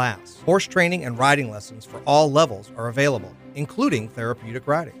foundation that lasts. Horse training and riding lessons for all levels are available, including therapeutic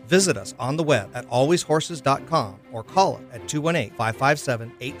riding. Visit us on the web at alwayshorses.com or call us at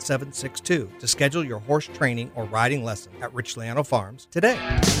 218-557-8762 to schedule your horse training or riding lesson at Rich Leano Farms today.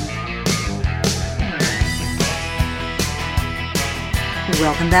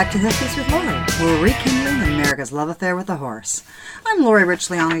 Welcome back to Hoofies with Lori. We're rekindling America's love affair with the horse. I'm Lori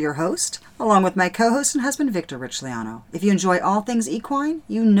Richliano, your host, along with my co-host and husband, Victor Richliano. If you enjoy all things equine,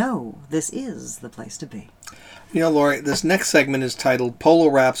 you know this is the place to be. You know, Lori, this next segment is titled Polo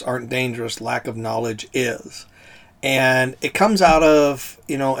Wraps Aren't Dangerous, Lack of Knowledge Is. And it comes out of,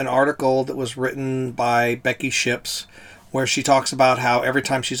 an article that was written by Becky Ships, where she talks about how every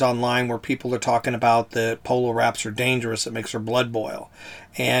time she's online where people are talking about that polo wraps are dangerous, it makes her blood boil.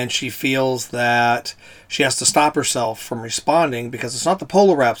 And she feels that she has to stop herself from responding because it's not the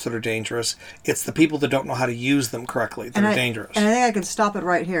polo wraps that are dangerous, it's the people that don't know how to use them correctly that are dangerous. And I think I can stop it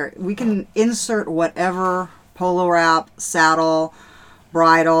right here. We can insert whatever polo wrap, saddle,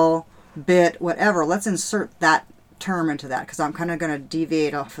 bridle, bit, whatever. Let's insert that term into that because I'm kind of going to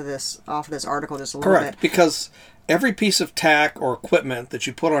deviate off of this article just a little bit. Correct, because every piece of tack or equipment that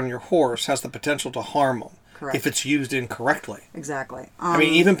you put on your horse has the potential to harm them. Correct. If it's used incorrectly. Exactly.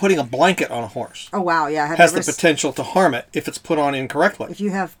 Even putting a blanket on a horse. Oh, wow, yeah. Has the potential to harm it if it's put on incorrectly. If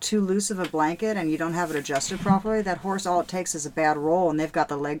you have too loose of a blanket and you don't have it adjusted properly, that horse, all it takes is a bad roll, and they've got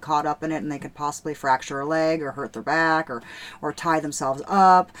the leg caught up in it, and they could possibly fracture a leg or hurt their back or tie themselves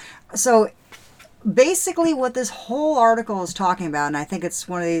up. So basically what this whole article is talking about, and I think it's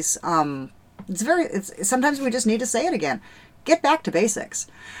one of these... sometimes we just need to say it again. Get back to basics.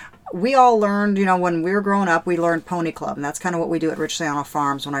 We all learned, when we were growing up, we learned Pony Club, and that's kind of what we do at Rich Leano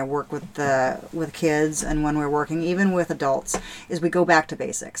Farms when I work with kids and when we're working, even with adults, is we go back to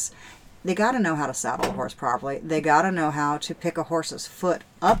basics. They got to know how to saddle a horse properly. They got to know how to pick a horse's foot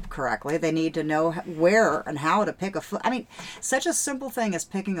up correctly. They need to know where and how to pick a foot. Such a simple thing as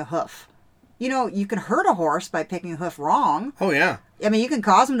picking a hoof. You can hurt a horse by picking a hoof wrong. Oh, yeah. You can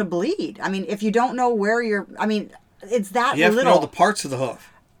cause them to bleed. If you don't know where it's that little. You have to know the parts of the hoof.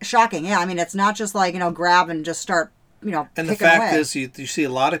 Shocking, yeah. It's not just like, grab and just start, And the fact is, you see a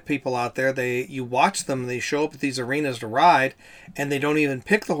lot of people out there, you watch them, they show up at these arenas to ride, and they don't even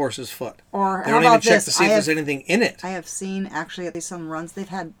pick the horse's foot. Or they don't even check to see if there's anything in it. I have seen, actually, at least some runs, they've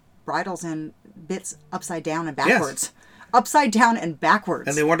had bridles and bits upside down and backwards. Yes. Upside down and backwards.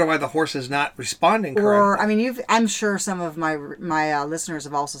 And they wonder why the horse is not responding correctly. Or, I'm sure some of my listeners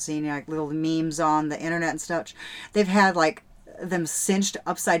have also seen little memes on the internet and stuff. They've had them cinched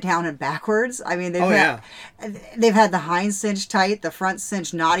upside down and backwards. They've had the hind cinch tight, the front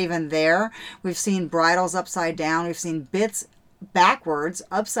cinch not even there. We've seen bridles upside down. We've seen bits backwards,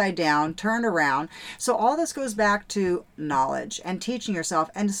 upside down, turned around. So all this goes back to knowledge and teaching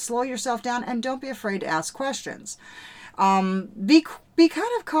yourself and to slow yourself down and don't be afraid to ask questions. Be kind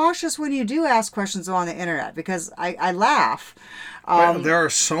of cautious when you do ask questions on the internet because I laugh. There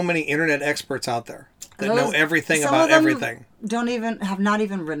are so many internet experts out there that know everything about everything. Have not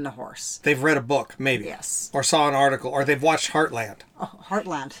even ridden a horse. They've read a book, maybe. Yes. Or saw an article, or they've watched Heartland. Oh,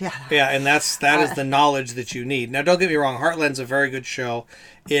 Heartland, yeah. Yeah, and that is the knowledge that you need. Now, don't get me wrong, Heartland's a very good show.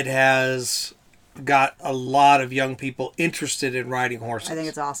 It has got a lot of young people interested in riding horses. I think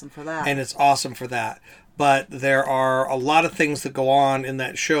it's awesome for that. And it's awesome for that. But there are a lot of things that go on in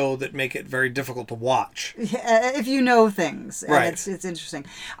that show that make it very difficult to watch. Yeah, if you know things. And right. It's interesting.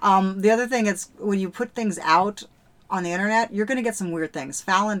 The other thing is when you put things out on the internet, you're going to get some weird things.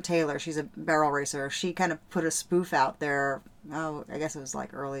 Fallon Taylor, she's a barrel racer. She kind of put a spoof out there. I guess it was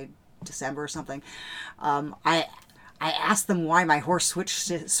early December or something. I asked them why my horse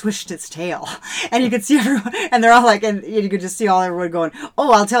swished its tail. And you could see everyone, and they're all and you could just see everyone going,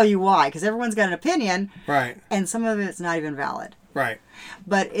 oh, I'll tell you why. Because everyone's got an opinion. Right. And some of it's not even valid. Right.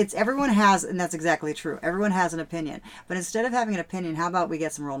 But everyone has, and that's exactly true. Everyone has an opinion. But instead of having an opinion, how about we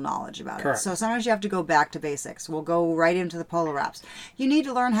get some real knowledge about Correct. it? So sometimes you have to go back to basics. We'll go right into the polo wraps. You need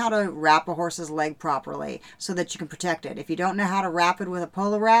to learn how to wrap a horse's leg properly so that you can protect it. If you don't know how to wrap it with a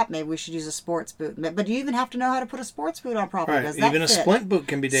polo wrap, maybe we should use a sports boot. But you even have to know how to put a sports boot on properly. Right. Does that Even a fit? splint boot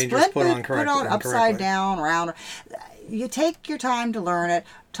can be dangerous Splint put boot, on correctly. Put on upside down, around. You take your time to learn it.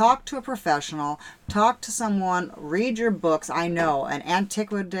 Talk to a professional. Talk to someone. Read your books. I know an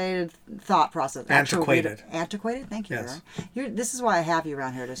antiquated thought process. Antiquated. Antiquated. Thank you. Yes. This is why I have you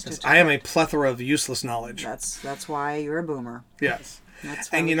around here I am a plethora of useless knowledge. That's why you're a boomer. Yes.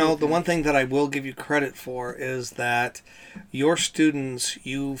 That's why And we you know, do the that. one thing that I will give you credit for is that your students,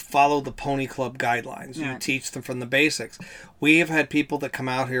 you follow the Pony Club guidelines. You Right. teach them from the basics. We have had people that come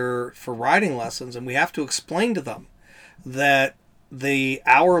out here for riding lessons, and we have to explain to them that the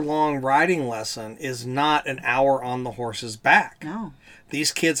hour-long riding lesson is not an hour on the horse's back. No.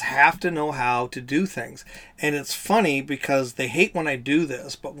 These kids have to know how to do things. And it's funny because they hate when I do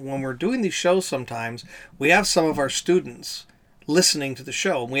this, but when we're doing these shows sometimes, we have some of our students listening to the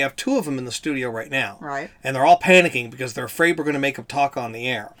show. And we have 2 of them in the studio right now. Right. And they're all panicking because they're afraid we're going to make them talk on the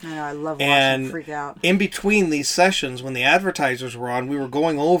air. I know. I love watching And them freak out. in between these sessions, when the advertisers were on, we were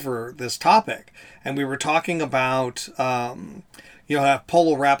going over this topic. And we were talking about, how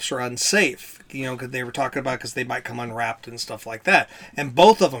polo wraps are unsafe. Because they were talking about because they might come unwrapped and stuff like that. And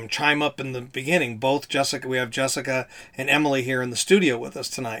both of them chime up in the beginning. We have Jessica and Emily here in the studio with us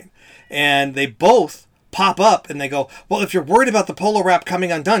tonight. And they both pop up and they go, well, if you're worried about the polo wrap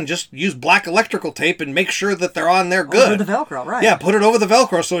coming undone, just use black electrical tape and make sure that they're on there good. Over the Velcro, right. Yeah, put it over the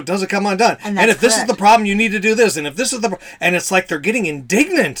Velcro so it doesn't come undone. And if that's this is correct. the problem, you need to do this. And if this is and it's like they're getting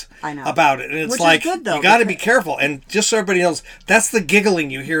indignant I know. about it. And it's Which is like, good, though, you got to be because- careful. And just so everybody knows, that's the giggling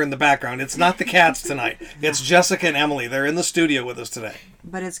you hear in the background. It's not the cats tonight. It's Jessica and Emily. They're in the studio with us today.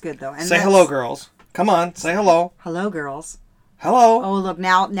 But it's good, though. And Say hello, girls. Come on, say hello. Hello, girls. Hello. Oh, look,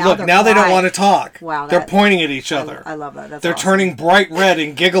 now Look, they're now they don't quiet. want to talk. Wow, They're that- pointing at each other. I love that. That's They're awesome. turning bright red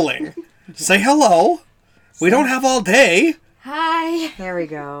and giggling. Say hello. We don't have all day. Hi. There we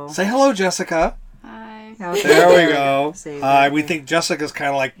go. Say hello, Jessica. Hi. Okay, There we go. See, Hi. there We we- think Jessica's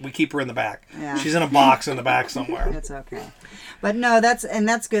kind of like, we keep her in the back. Yeah. She's in a box in the back somewhere. It's okay. But no, that's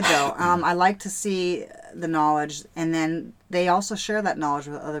good though. I like to see the knowledge, and then they also share that knowledge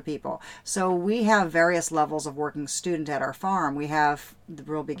with other people. So we have various levels of working student at our farm. We have the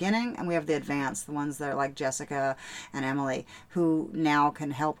real beginning and we have the advanced, the ones that are like Jessica and Emily, who now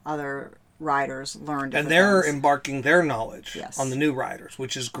can help other riders learn different And they're things. embarking their knowledge Yes. on the new riders,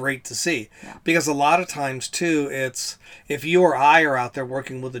 which is great to see. Yeah. Because a lot of times, too, it's if you or I are out there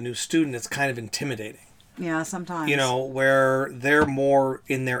working with a new student, it's kind of intimidating. Yeah, sometimes. Where they're more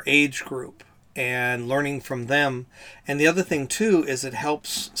in their age group and learning from them. And the other thing, too, is it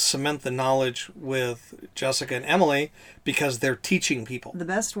helps cement the knowledge with Jessica and Emily because they're teaching people. The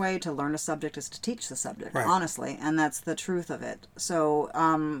best way to learn a subject is to teach the subject, Right. honestly, and that's the truth of it. So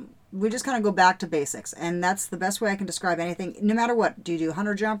we just kind of go back to basics, and that's the best way I can describe anything, no matter what. Do you do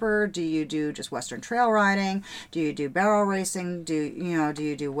hunter jumper? Do you do just Western trail riding? Do you do barrel racing? Do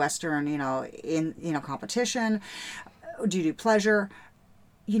you do Western, competition? Do you do pleasure?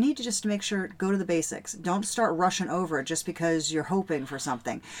 You need to just make sure, go to the basics. Don't start rushing over it just because you're hoping for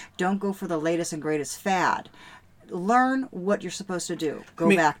something. Don't go for the latest and greatest fad. Learn what you're supposed to do.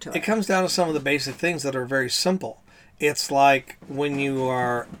 Go back to it. It comes down to some of the basic things that are very simple. It's like when you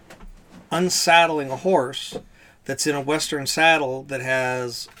are unsaddling a horse that's in a Western saddle that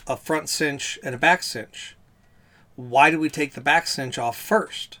has a front cinch and a back cinch. Why do we take the back cinch off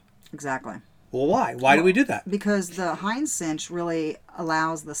first? Exactly. Well, why? Why do we do that? Because the hind cinch really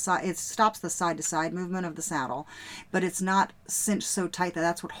allows it stops the side-to-side movement of the saddle, but it's not cinched so tight that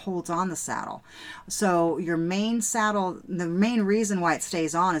that's what holds on the saddle. So your main saddle, the main reason why it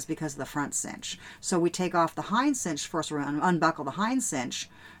stays on is because of the front cinch. So we take off the hind cinch first, we unbuckle the hind cinch,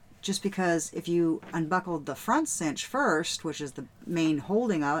 just because if you unbuckled the front cinch first, which is the main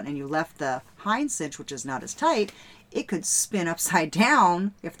holding of it, and you left the hind cinch, which is not as tight, it could spin upside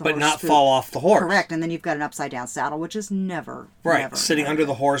down if the But horse not spooked. fall off the horse. Correct, and then you've got an upside down saddle, which is never Sitting under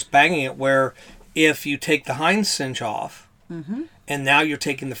the horse, banging it, where if you take the hind cinch off, and now you're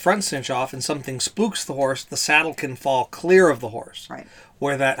taking the front cinch off, and something spooks the horse, the saddle can fall clear of the horse. Right.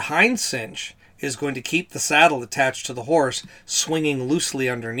 Where that hind cinch is going to keep the saddle attached to the horse, swinging loosely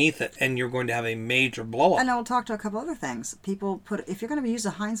underneath it, and you're going to have a major blow up. And I'll talk to a couple other things. People if you're going to use a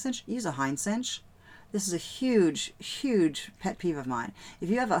hind cinch, use a hind cinch. This is a huge, huge pet peeve of mine. If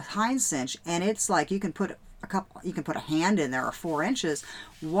you have a hind cinch and it's like you can put you can put a hand in there or 4 inches.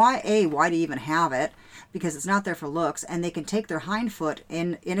 Why do you even have it? Because it's not there for looks, and they can take their hind foot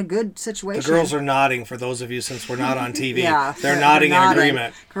in a good situation. The girls are nodding for those of you, since we're not on TV. Yeah, they're nodding in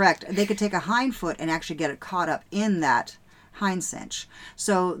agreement. Correct. They could take a hind foot and actually get it caught up in that hind cinch.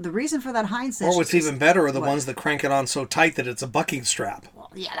 So the reason for that hind cinch... Or what's even better are the ones that crank it on so tight that it's a bucking strap. Well,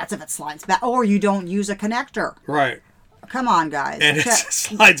 yeah, that's if it slides back. Or you don't use a connector. Right. Come on, guys. And it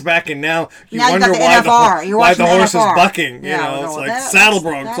slides back, and now you now wonder why the horse is bucking. It's like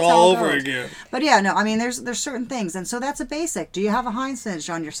Saddlebrook all over again. But yeah, no, I mean, there's certain things, and so that's a basic. Do you have a hind cinch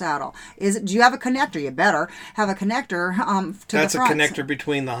on your saddle? Do you have a connector? You better have a connector to that's the front. That's a connector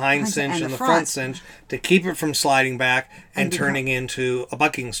between the hind cinch and the front cinch to keep it from sliding back and turning into a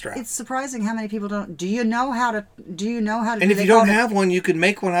bucking strap. It's surprising how many people don't. Do you know how to? And if you don't have one, you could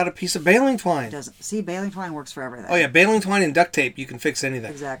make one out of a piece of baling twine. Baling twine works for everything. Oh yeah, baling twine and duct tape, you can fix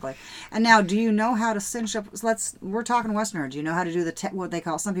anything. Exactly. And now, do you know how to cinch up? We're talking Westerner. Do you know how to do what they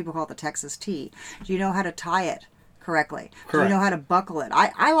call? Some people call it the Texas T. Do you know how to tie it correctly? Correct. Do you know how to buckle it?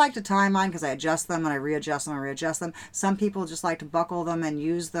 I like to tie mine because I adjust them and I readjust them. Some people just like to buckle them and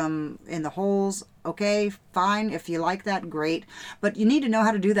use them in the holes. Okay, fine. If you like that, great. But you need to know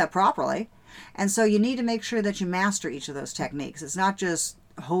how to do that properly. And so you need to make sure that you master each of those techniques. It's not just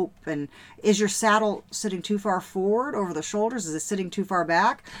hope. And is your saddle sitting too far forward over the shoulders? Is it sitting too far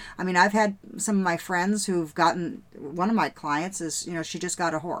back? I mean, I've had some of my friends who've gotten, one of my clients is, she just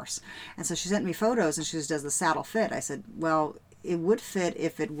got a horse. And so she sent me photos and she says, does the saddle fit? I said, well, it would fit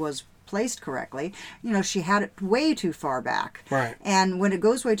if it was placed correctly. She had it way too far back. Right. And when it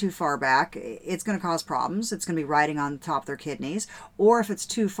goes way too far back, it's going to cause problems. It's going to be riding on top of their kidneys. Or if it's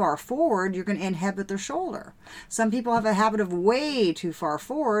too far forward, you're going to inhibit their shoulder. Some people have a habit of way too far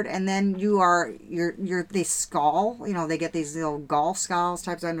forward, and then they skull. They get these little golf skulls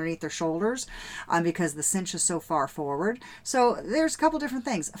types underneath their shoulders because the cinch is so far forward. So there's a couple different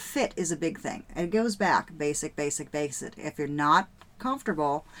things. Fit is a big thing. It goes back basic. If you're not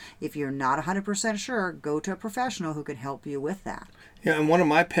comfortable, if you're not 100% sure, go to a professional who can help you with that. Yeah, and one of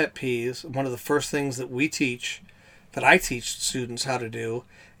my pet peeves, one of the first things that I teach students how to do,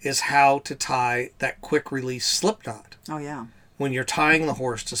 is how to tie that quick release slip knot. Oh yeah. When you're tying the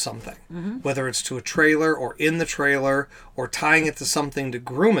horse to something, whether it's to a trailer or in the trailer or tying it to something to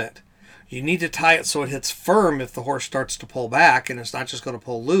groom it, you need to tie it so it hits firm if the horse starts to pull back, and it's not just going to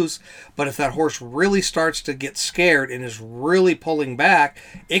pull loose. But if that horse really starts to get scared and is really pulling back,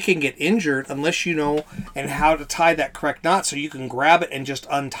 it can get injured unless you know and how to tie that correct knot so you can grab it and just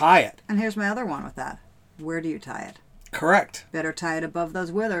untie it. And here's my other one with that. Where do you tie it? Correct. Better tie it above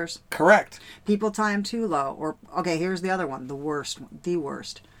those withers. Correct. People tie them too low. Here's the other one, the worst.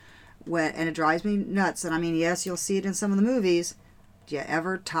 And it drives me nuts. And I mean, yes, you'll see it in some of the movies. Do you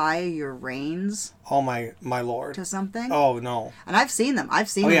ever tie your reins? Oh my lord! To something? Oh no! And I've seen them. I've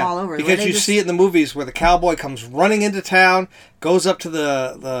seen them all over. Because you see it in the movies where the cowboy comes running into town, goes up to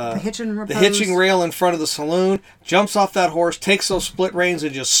the hitching rail in front of the saloon, jumps off that horse, takes those split reins,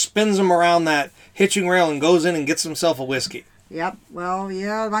 and just spins them around that hitching rail and goes in and gets himself a whiskey. Yep. Well,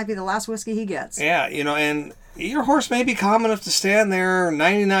 yeah, it might be the last whiskey he gets. Yeah, and your horse may be calm enough to stand there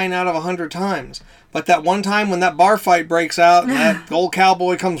 99 out of 100 times. But that one time when that bar fight breaks out and that old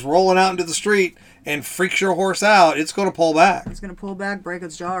cowboy comes rolling out into the street and freaks your horse out, it's going to pull back. It's going to pull back, break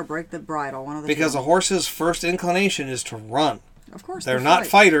its jaw, or break the bridle. One of the Because a horse's first inclination is to run. Of course. They're not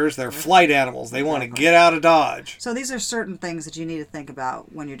fighters, they're flight animals. They want to get out of Dodge. So these are certain things that you need to think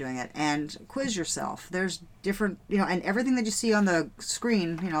about when you're doing it. And quiz yourself. There's different, and everything that you see on the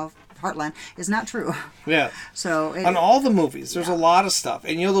screen, Heartland, is not true. Yeah. So on all the movies, there's a lot of stuff.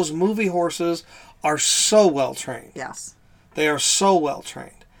 And those movie horses are so well trained. Yes. They are so well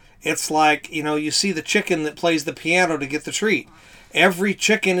trained. It's like, you see the chicken that plays the piano to get the treat. Every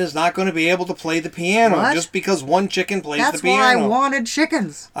chicken is not going to be able to play the piano just because one chicken plays the piano. That's why I wanted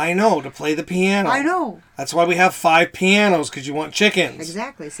chickens. I know, to play the piano. I know. That's why we have 5 pianos, because you want chickens.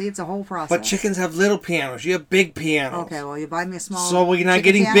 Exactly. See, it's a whole process. But chickens have little pianos. You have big pianos. Okay, well, you buy me a small So we're not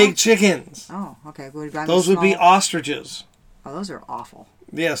getting piano? big chickens. Oh, okay. Well, you buy me those would be ostriches. Oh, those are awful.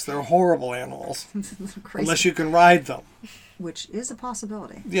 Yes, they're horrible animals. Crazy. Unless you can ride them. Which is a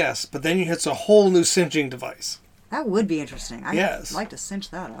possibility. Yes, but then it's a whole new cinching device. That would be interesting. Yes. I'd like to cinch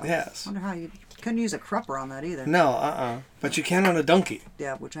that up. Yes. I wonder how you couldn't use a crupper on that either. No, But you can on a donkey.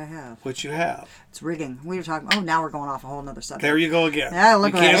 Yeah, which I have. Which you have. It's rigging. We were talking. Oh, now we're going off a whole other subject. There you go again. Yeah,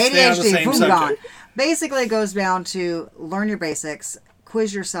 look at that. ADHD. Boom, gone. Subject. Basically, it goes down to learn your basics,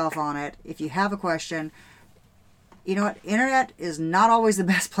 quiz yourself on it. If you have a question, You know what? Internet is not always the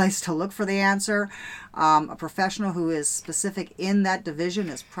best place to look for the answer. A professional who is specific in that division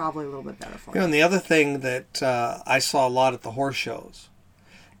is probably a little bit better for you. And the other thing that I saw a lot at the horse shows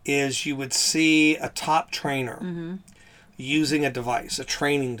is you would see a top trainer using a device, a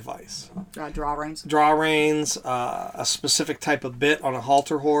training device. Draw reins. Draw reins, a specific type of bit on a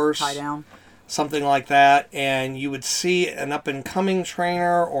halter horse. Tie down. Something like that, and you would see an up-and-coming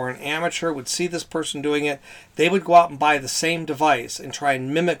trainer or an amateur would see this person doing it. They would go out and buy the same device and try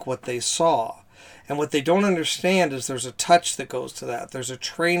and mimic what they saw. And what they don't understand is there's a touch that goes to that. There's a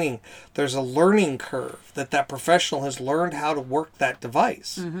training, there's a learning curve that professional has learned how to work that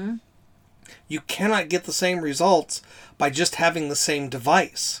device. Mm-hmm. You cannot get the same results by just having the same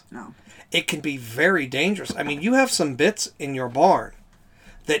device. No. It can be very dangerous. I mean, you have some bits in your barn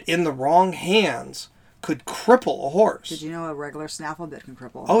that in the wrong hands could cripple a horse. Did you know a regular snaffle bit can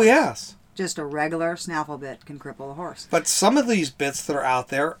cripple a horse? Oh, yes. Just a regular snaffle bit can cripple a horse. But some of these bits that are out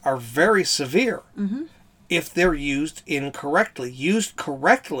there are very severe if they're used incorrectly. Used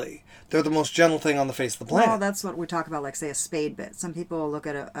correctly, they're the most gentle thing on the face of the planet. Well, that's what we talk about, like, say, a spade bit. Some people look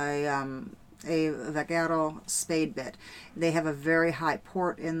at a vaquero spade bit. They have a very high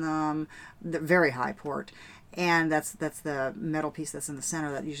port in them, very high port. And that's the metal piece that's in the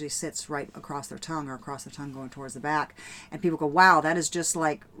center that usually sits right across their tongue or across their tongue going towards the back. And people go, wow, that is just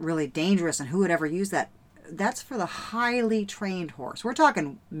like really dangerous. And who would ever use that? That's for the highly trained horse. We're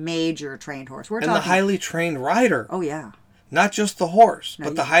talking major trained horse. We're talking the highly trained rider. Oh, yeah. Not just the horse,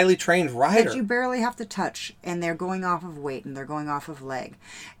 but the highly trained rider. That you barely have to touch, and they're going off of weight, and they're going off of leg.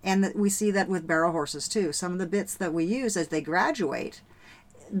 And we see that with barrel horses, too. Some of the bits that we use as they graduate,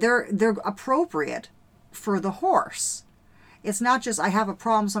 they're appropriate for the horse. It's not just, I have a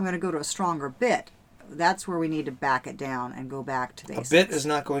problem, so I'm going to go to a stronger bit. That's where we need to back it down and go back to basics. A bit is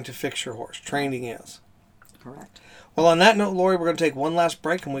not going to fix your horse. Training is. Correct. Well, on that note, Lori, we're going to take one last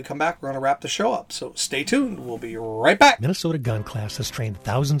break, and when we come back, we're going to wrap the show up. So stay tuned. We'll be right back. Minnesota Gun Class has trained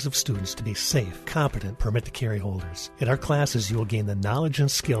thousands of students to be safe, competent permit-to-carry holders. In our classes, you will gain the knowledge and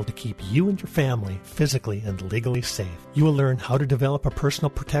skill to keep you and your family physically and legally safe. You will learn how to develop a personal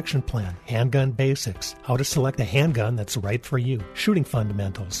protection plan, handgun basics, how to select a handgun that's right for you, shooting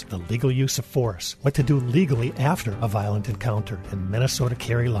fundamentals, the legal use of force, what to do legally after a violent encounter, and Minnesota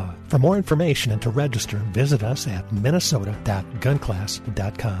carry law. For more information and to register, visit us at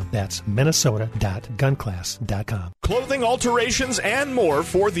minnesota.gunclass.com. That's minnesota.gunclass.com. Clothing alterations and more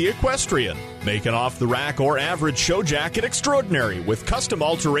for the equestrian. Make an off-the-rack or average show jacket extraordinary with custom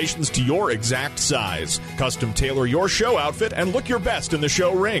alterations to your exact size. Custom tailor your show outfit and look your best in the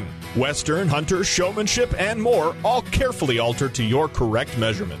show ring. Western, hunter, showmanship, and more, all carefully altered to your correct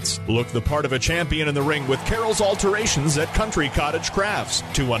measurements. Look the part of a champion in the ring with Carol's Alterations at Country Cottage Crafts,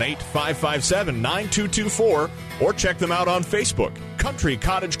 218-557-9224, or check them out on Facebook. Country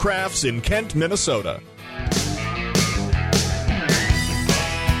Cottage Crafts in Kent, Minnesota.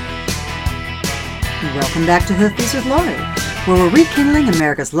 Welcome back to Hoofbeats with Lori, where we're rekindling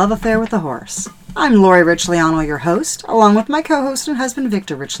America's love affair with the horse. I'm Lori Richliano, your host, along with my co-host and husband,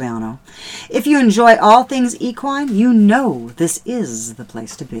 Victor Richliano. If you enjoy all things equine, you know this is the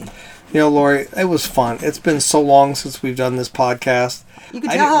place to be. You know, Lori, it was fun. It's been so long since we've done this podcast. You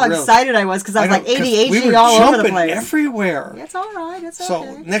can tell how excited I was because I was like ADHD all over the place. Everywhere. It's all right. It's okay.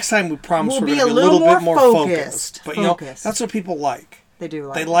 So next time we promise we're be going to be a little bit more focused. But you know, that's what people like. They do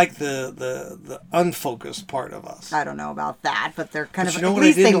like. They like the unfocused part of us. I don't know about that, but they're kind of. You know at what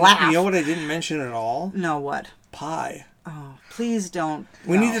least they laugh. You know what I didn't mention at all? No, what? Pie. Oh, please don't.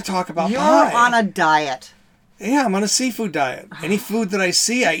 We need to talk about You're pie. You're on a diet. Yeah, I'm on a seafood diet. Any food that I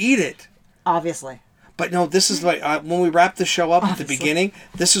see, I eat it. Obviously. But no, this is like when we wrap the show up at the beginning.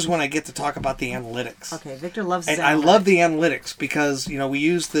 This is when I get to talk about the analytics. Okay, Victor loves. And I love the analytics because we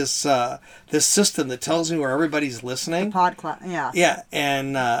use this this system that tells me where everybody's listening. Yeah,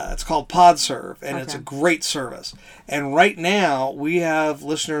 and it's called PodServe, and it's a great service. And right now we have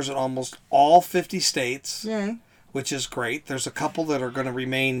listeners in almost all 50 states. Yay! Which is great. There's a couple that are going to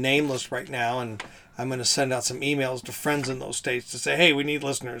remain nameless right now, and I'm going to send out some emails to friends in those states to say, hey, we need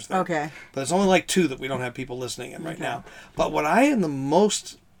listeners there. Okay. But it's only like 2 that we don't have people listening in right now. But what I am the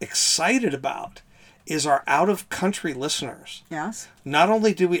most excited about is our out-of-country listeners. Yes. Not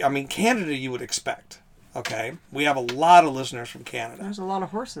only do we, Canada you would expect, okay? We have a lot of listeners from Canada. There's a lot of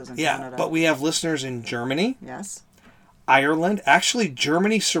horses in Canada. Yeah, but we have listeners in Germany. Yes. Ireland. Actually,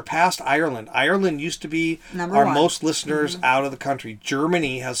 Germany surpassed Ireland. Ireland used to be Number 1. Most listeners out of the country.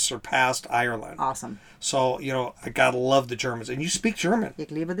 Germany has surpassed Ireland. Awesome. So, I gotta love the Germans. And you speak German. Ich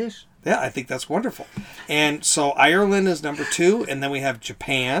liebe dich. Yeah, I think that's wonderful. And so Ireland is number 2, and then we have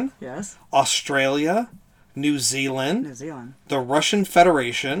Japan. Yes. Australia, New Zealand, New Zealand. the Russian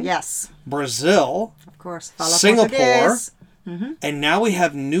Federation, Yes, Brazil, of course. Fala Singapore, Portuguese. and now we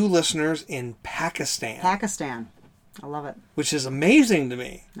have new listeners in Pakistan, Pakistan. I love it. which is amazing to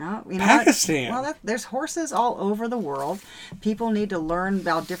me. No, you know Pakistan. what? Well, there's horses all over the world. People need to learn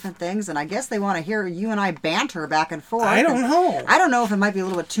about different things, and I guess they want to hear you and I banter back and forth. I don't know. I don't know if it might be a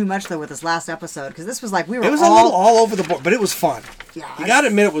little bit too much though with this last episode, because this was like we were. It was a little all over the board, but it was fun. Yeah, You got to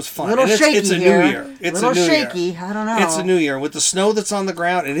admit it was fun. little And shaky it's a here. new year. It's Little a new shaky. year. I don't know. It's a new year with the snow that's on the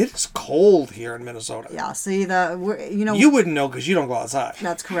ground, and it's cold here in Minnesota. Yeah. See you know. You wouldn't know because you don't go outside.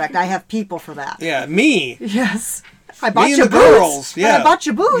 That's correct. I have people for that. Yeah, me. Yes. I bought Me you and the boots. girls. Yeah. I bought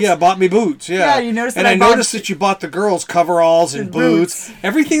you boots. Yeah, bought me boots. Yeah. Yeah, you noticed and that I I bought- noticed that you bought the girls coveralls and And boots. boots.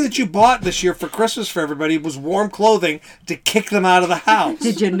 Everything that you bought this year for Christmas for everybody was warm clothing to kick them out of the house.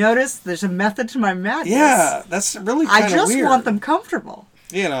 Did you notice there's a method to my madness? Yeah, that's really kind I of just weird. want them comfortable.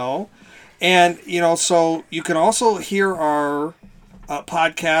 You know, and so you can also hear our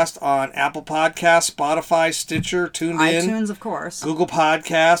podcast on Apple Podcasts, Spotify, Stitcher, TuneIn, iTunes, of course. Google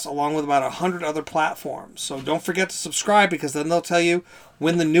Podcasts, along with about 100 other platforms. So don't forget to subscribe, because then they'll tell you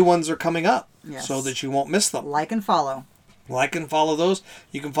when the new ones are coming up, Yes. so that you won't miss them. Like and follow. Like and follow those.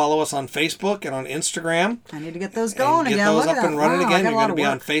 You can follow us on Facebook and on Instagram. I need to get those going And get again. those Look up at and that. running Wow, I again. got You're a lot going to of be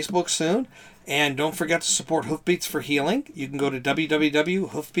on work. Facebook soon. And don't forget to support Hoofbeats for Healing. You can go to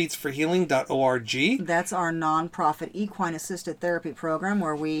www.hoofbeatsforhealing.org. That's our nonprofit equine assisted therapy program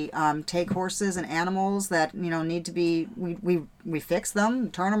where we take horses and animals that need to be we fix them,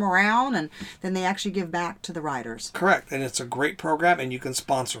 turn them around, and then they actually give back to the riders. Correct. And it's a great program, and you can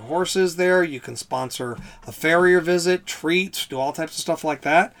sponsor horses there. You can sponsor a farrier visit, treats, do all types of stuff like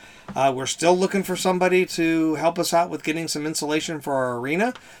that. We're still looking for somebody to help us out with getting some insulation for our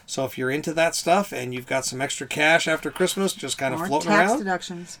arena. So if you're into that stuff and you've got some extra cash after Christmas just kind of Or floating tax around,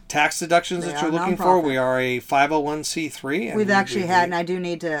 deductions. tax deductions They that are you're looking for, nonprofit. we are a 501c3. And We've actually had, and I do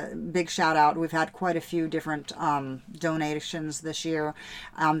need to big shout out, we've had quite a few different donations this year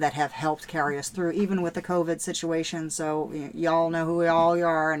that have helped carry us through, even with the COVID situation. So y'all know who we all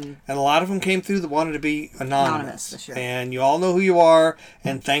are, and a lot of them came through that wanted to be anonymous. this year. And you all know who you are,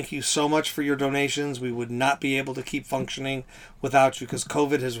 and thank you so much for your donations. We would not be able to keep functioning without you, because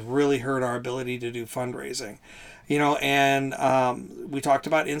COVID has really hurt our ability to do fundraising. And we talked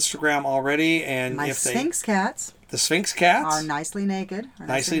about Instagram already, and my Sphinx cats the Sphinx cats are nicely naked.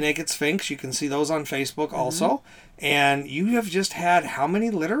 Nicely Naked Sphinx, you can see those on Facebook also. And you have just had how many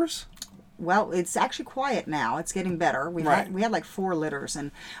litters? Well, it's actually quiet now. It's getting better. We had like 4 litters,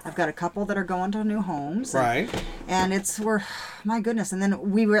 and I've got a couple that are going to new homes. Right. And my goodness. And then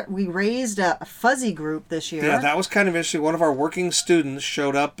we raised a fuzzy group this year. Yeah, that was kind of interesting. One of our working students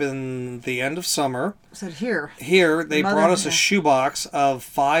showed up in the end of summer. Said here. Here, they Mother- brought us a shoebox of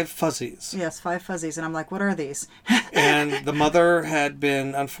 5 fuzzies. Yes, 5 fuzzies, and I'm like, what are these? And the mother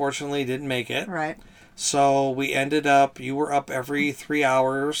unfortunately didn't make it. Right. So we ended up, you were up every 3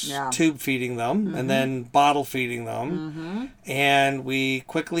 hours tube feeding them and then bottle feeding them. And we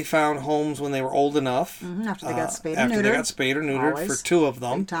quickly found homes when they were old enough. After they got spayed or After neutered. they got spayed or neutered Always. for 2 of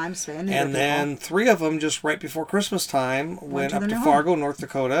them. Big time spay and neuter And then 3 of them, just right before Christmas time, went to up their to new Fargo, North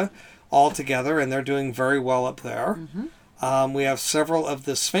Dakota, all together, and they're doing very well up there. We have several of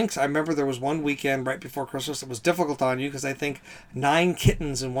the Sphinx. I remember there was one weekend right before Christmas that was difficult on you, because I think 9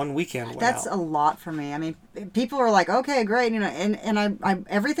 kittens in one weekend went That's out. a lot for me. I mean, people are like, okay, great, and I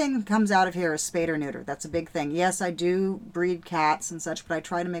everything that comes out of here is spayed or neutered. That's a big thing. Yes, I do breed cats and such, but I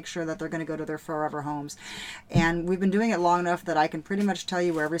try to make sure that they're going to go to their forever homes. And we've been doing it long enough that I can pretty much tell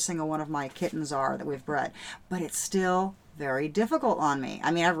you where every single one of my kittens are that we've bred. But it's still very difficult on me. I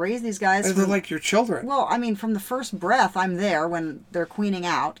mean, I've raised these guys. They're like your children. Well, I mean, from the first breath, I'm there when they're queening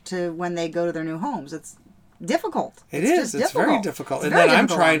out to when they go to their new homes. It's difficult. It It's is. just It's very difficult. It's And very then I'm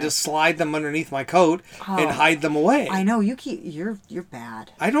difficult trying on to me. slide them underneath my coat and hide them away. I know you're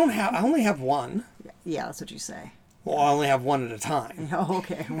bad. I only have one. Yeah, that's what you say. Well, I only have one at a time. Oh,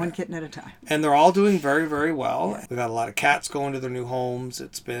 okay, one kitten at a time. And they're all doing very, very well. We've had a lot of cats going to their new homes.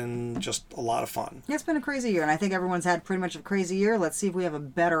 It's been just a lot of fun. Yeah, it's been a crazy year, and I think everyone's had pretty much a crazy year. Let's see if we have a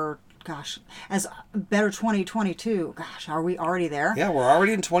better 2022. Gosh, are we already there? Yeah, we're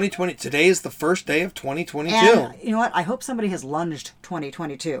already in 2020. Today is the first day of 2022. And you know what? I hope somebody has lunged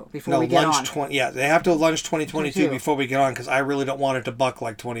 2022 before we get on. They have to lunge 2022 22. before we get on, because I really don't want it to buck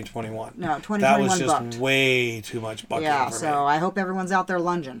like 2021. No, 2021 That was just bucked. way too much bucking Yeah, for so me. I hope everyone's out there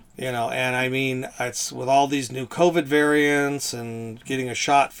lunging. And I mean, it's with all these new COVID variants and getting a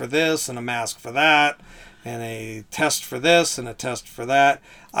shot for this and a mask for that. and a test for this and a test for that.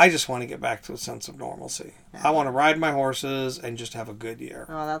 I just want to get back to a sense of normalcy. Yeah. I want to ride my horses and just have a good year.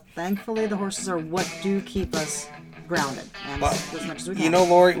 Well, thankfully, the horses are what do keep us grounded, and but, as much as we can. You know,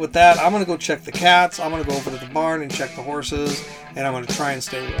 Lori, with that, I'm going to go check the cats. I'm going to go over to the barn and check the horses, and I'm going to try and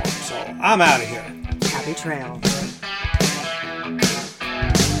stay warm. So I'm out of here. Happy trails.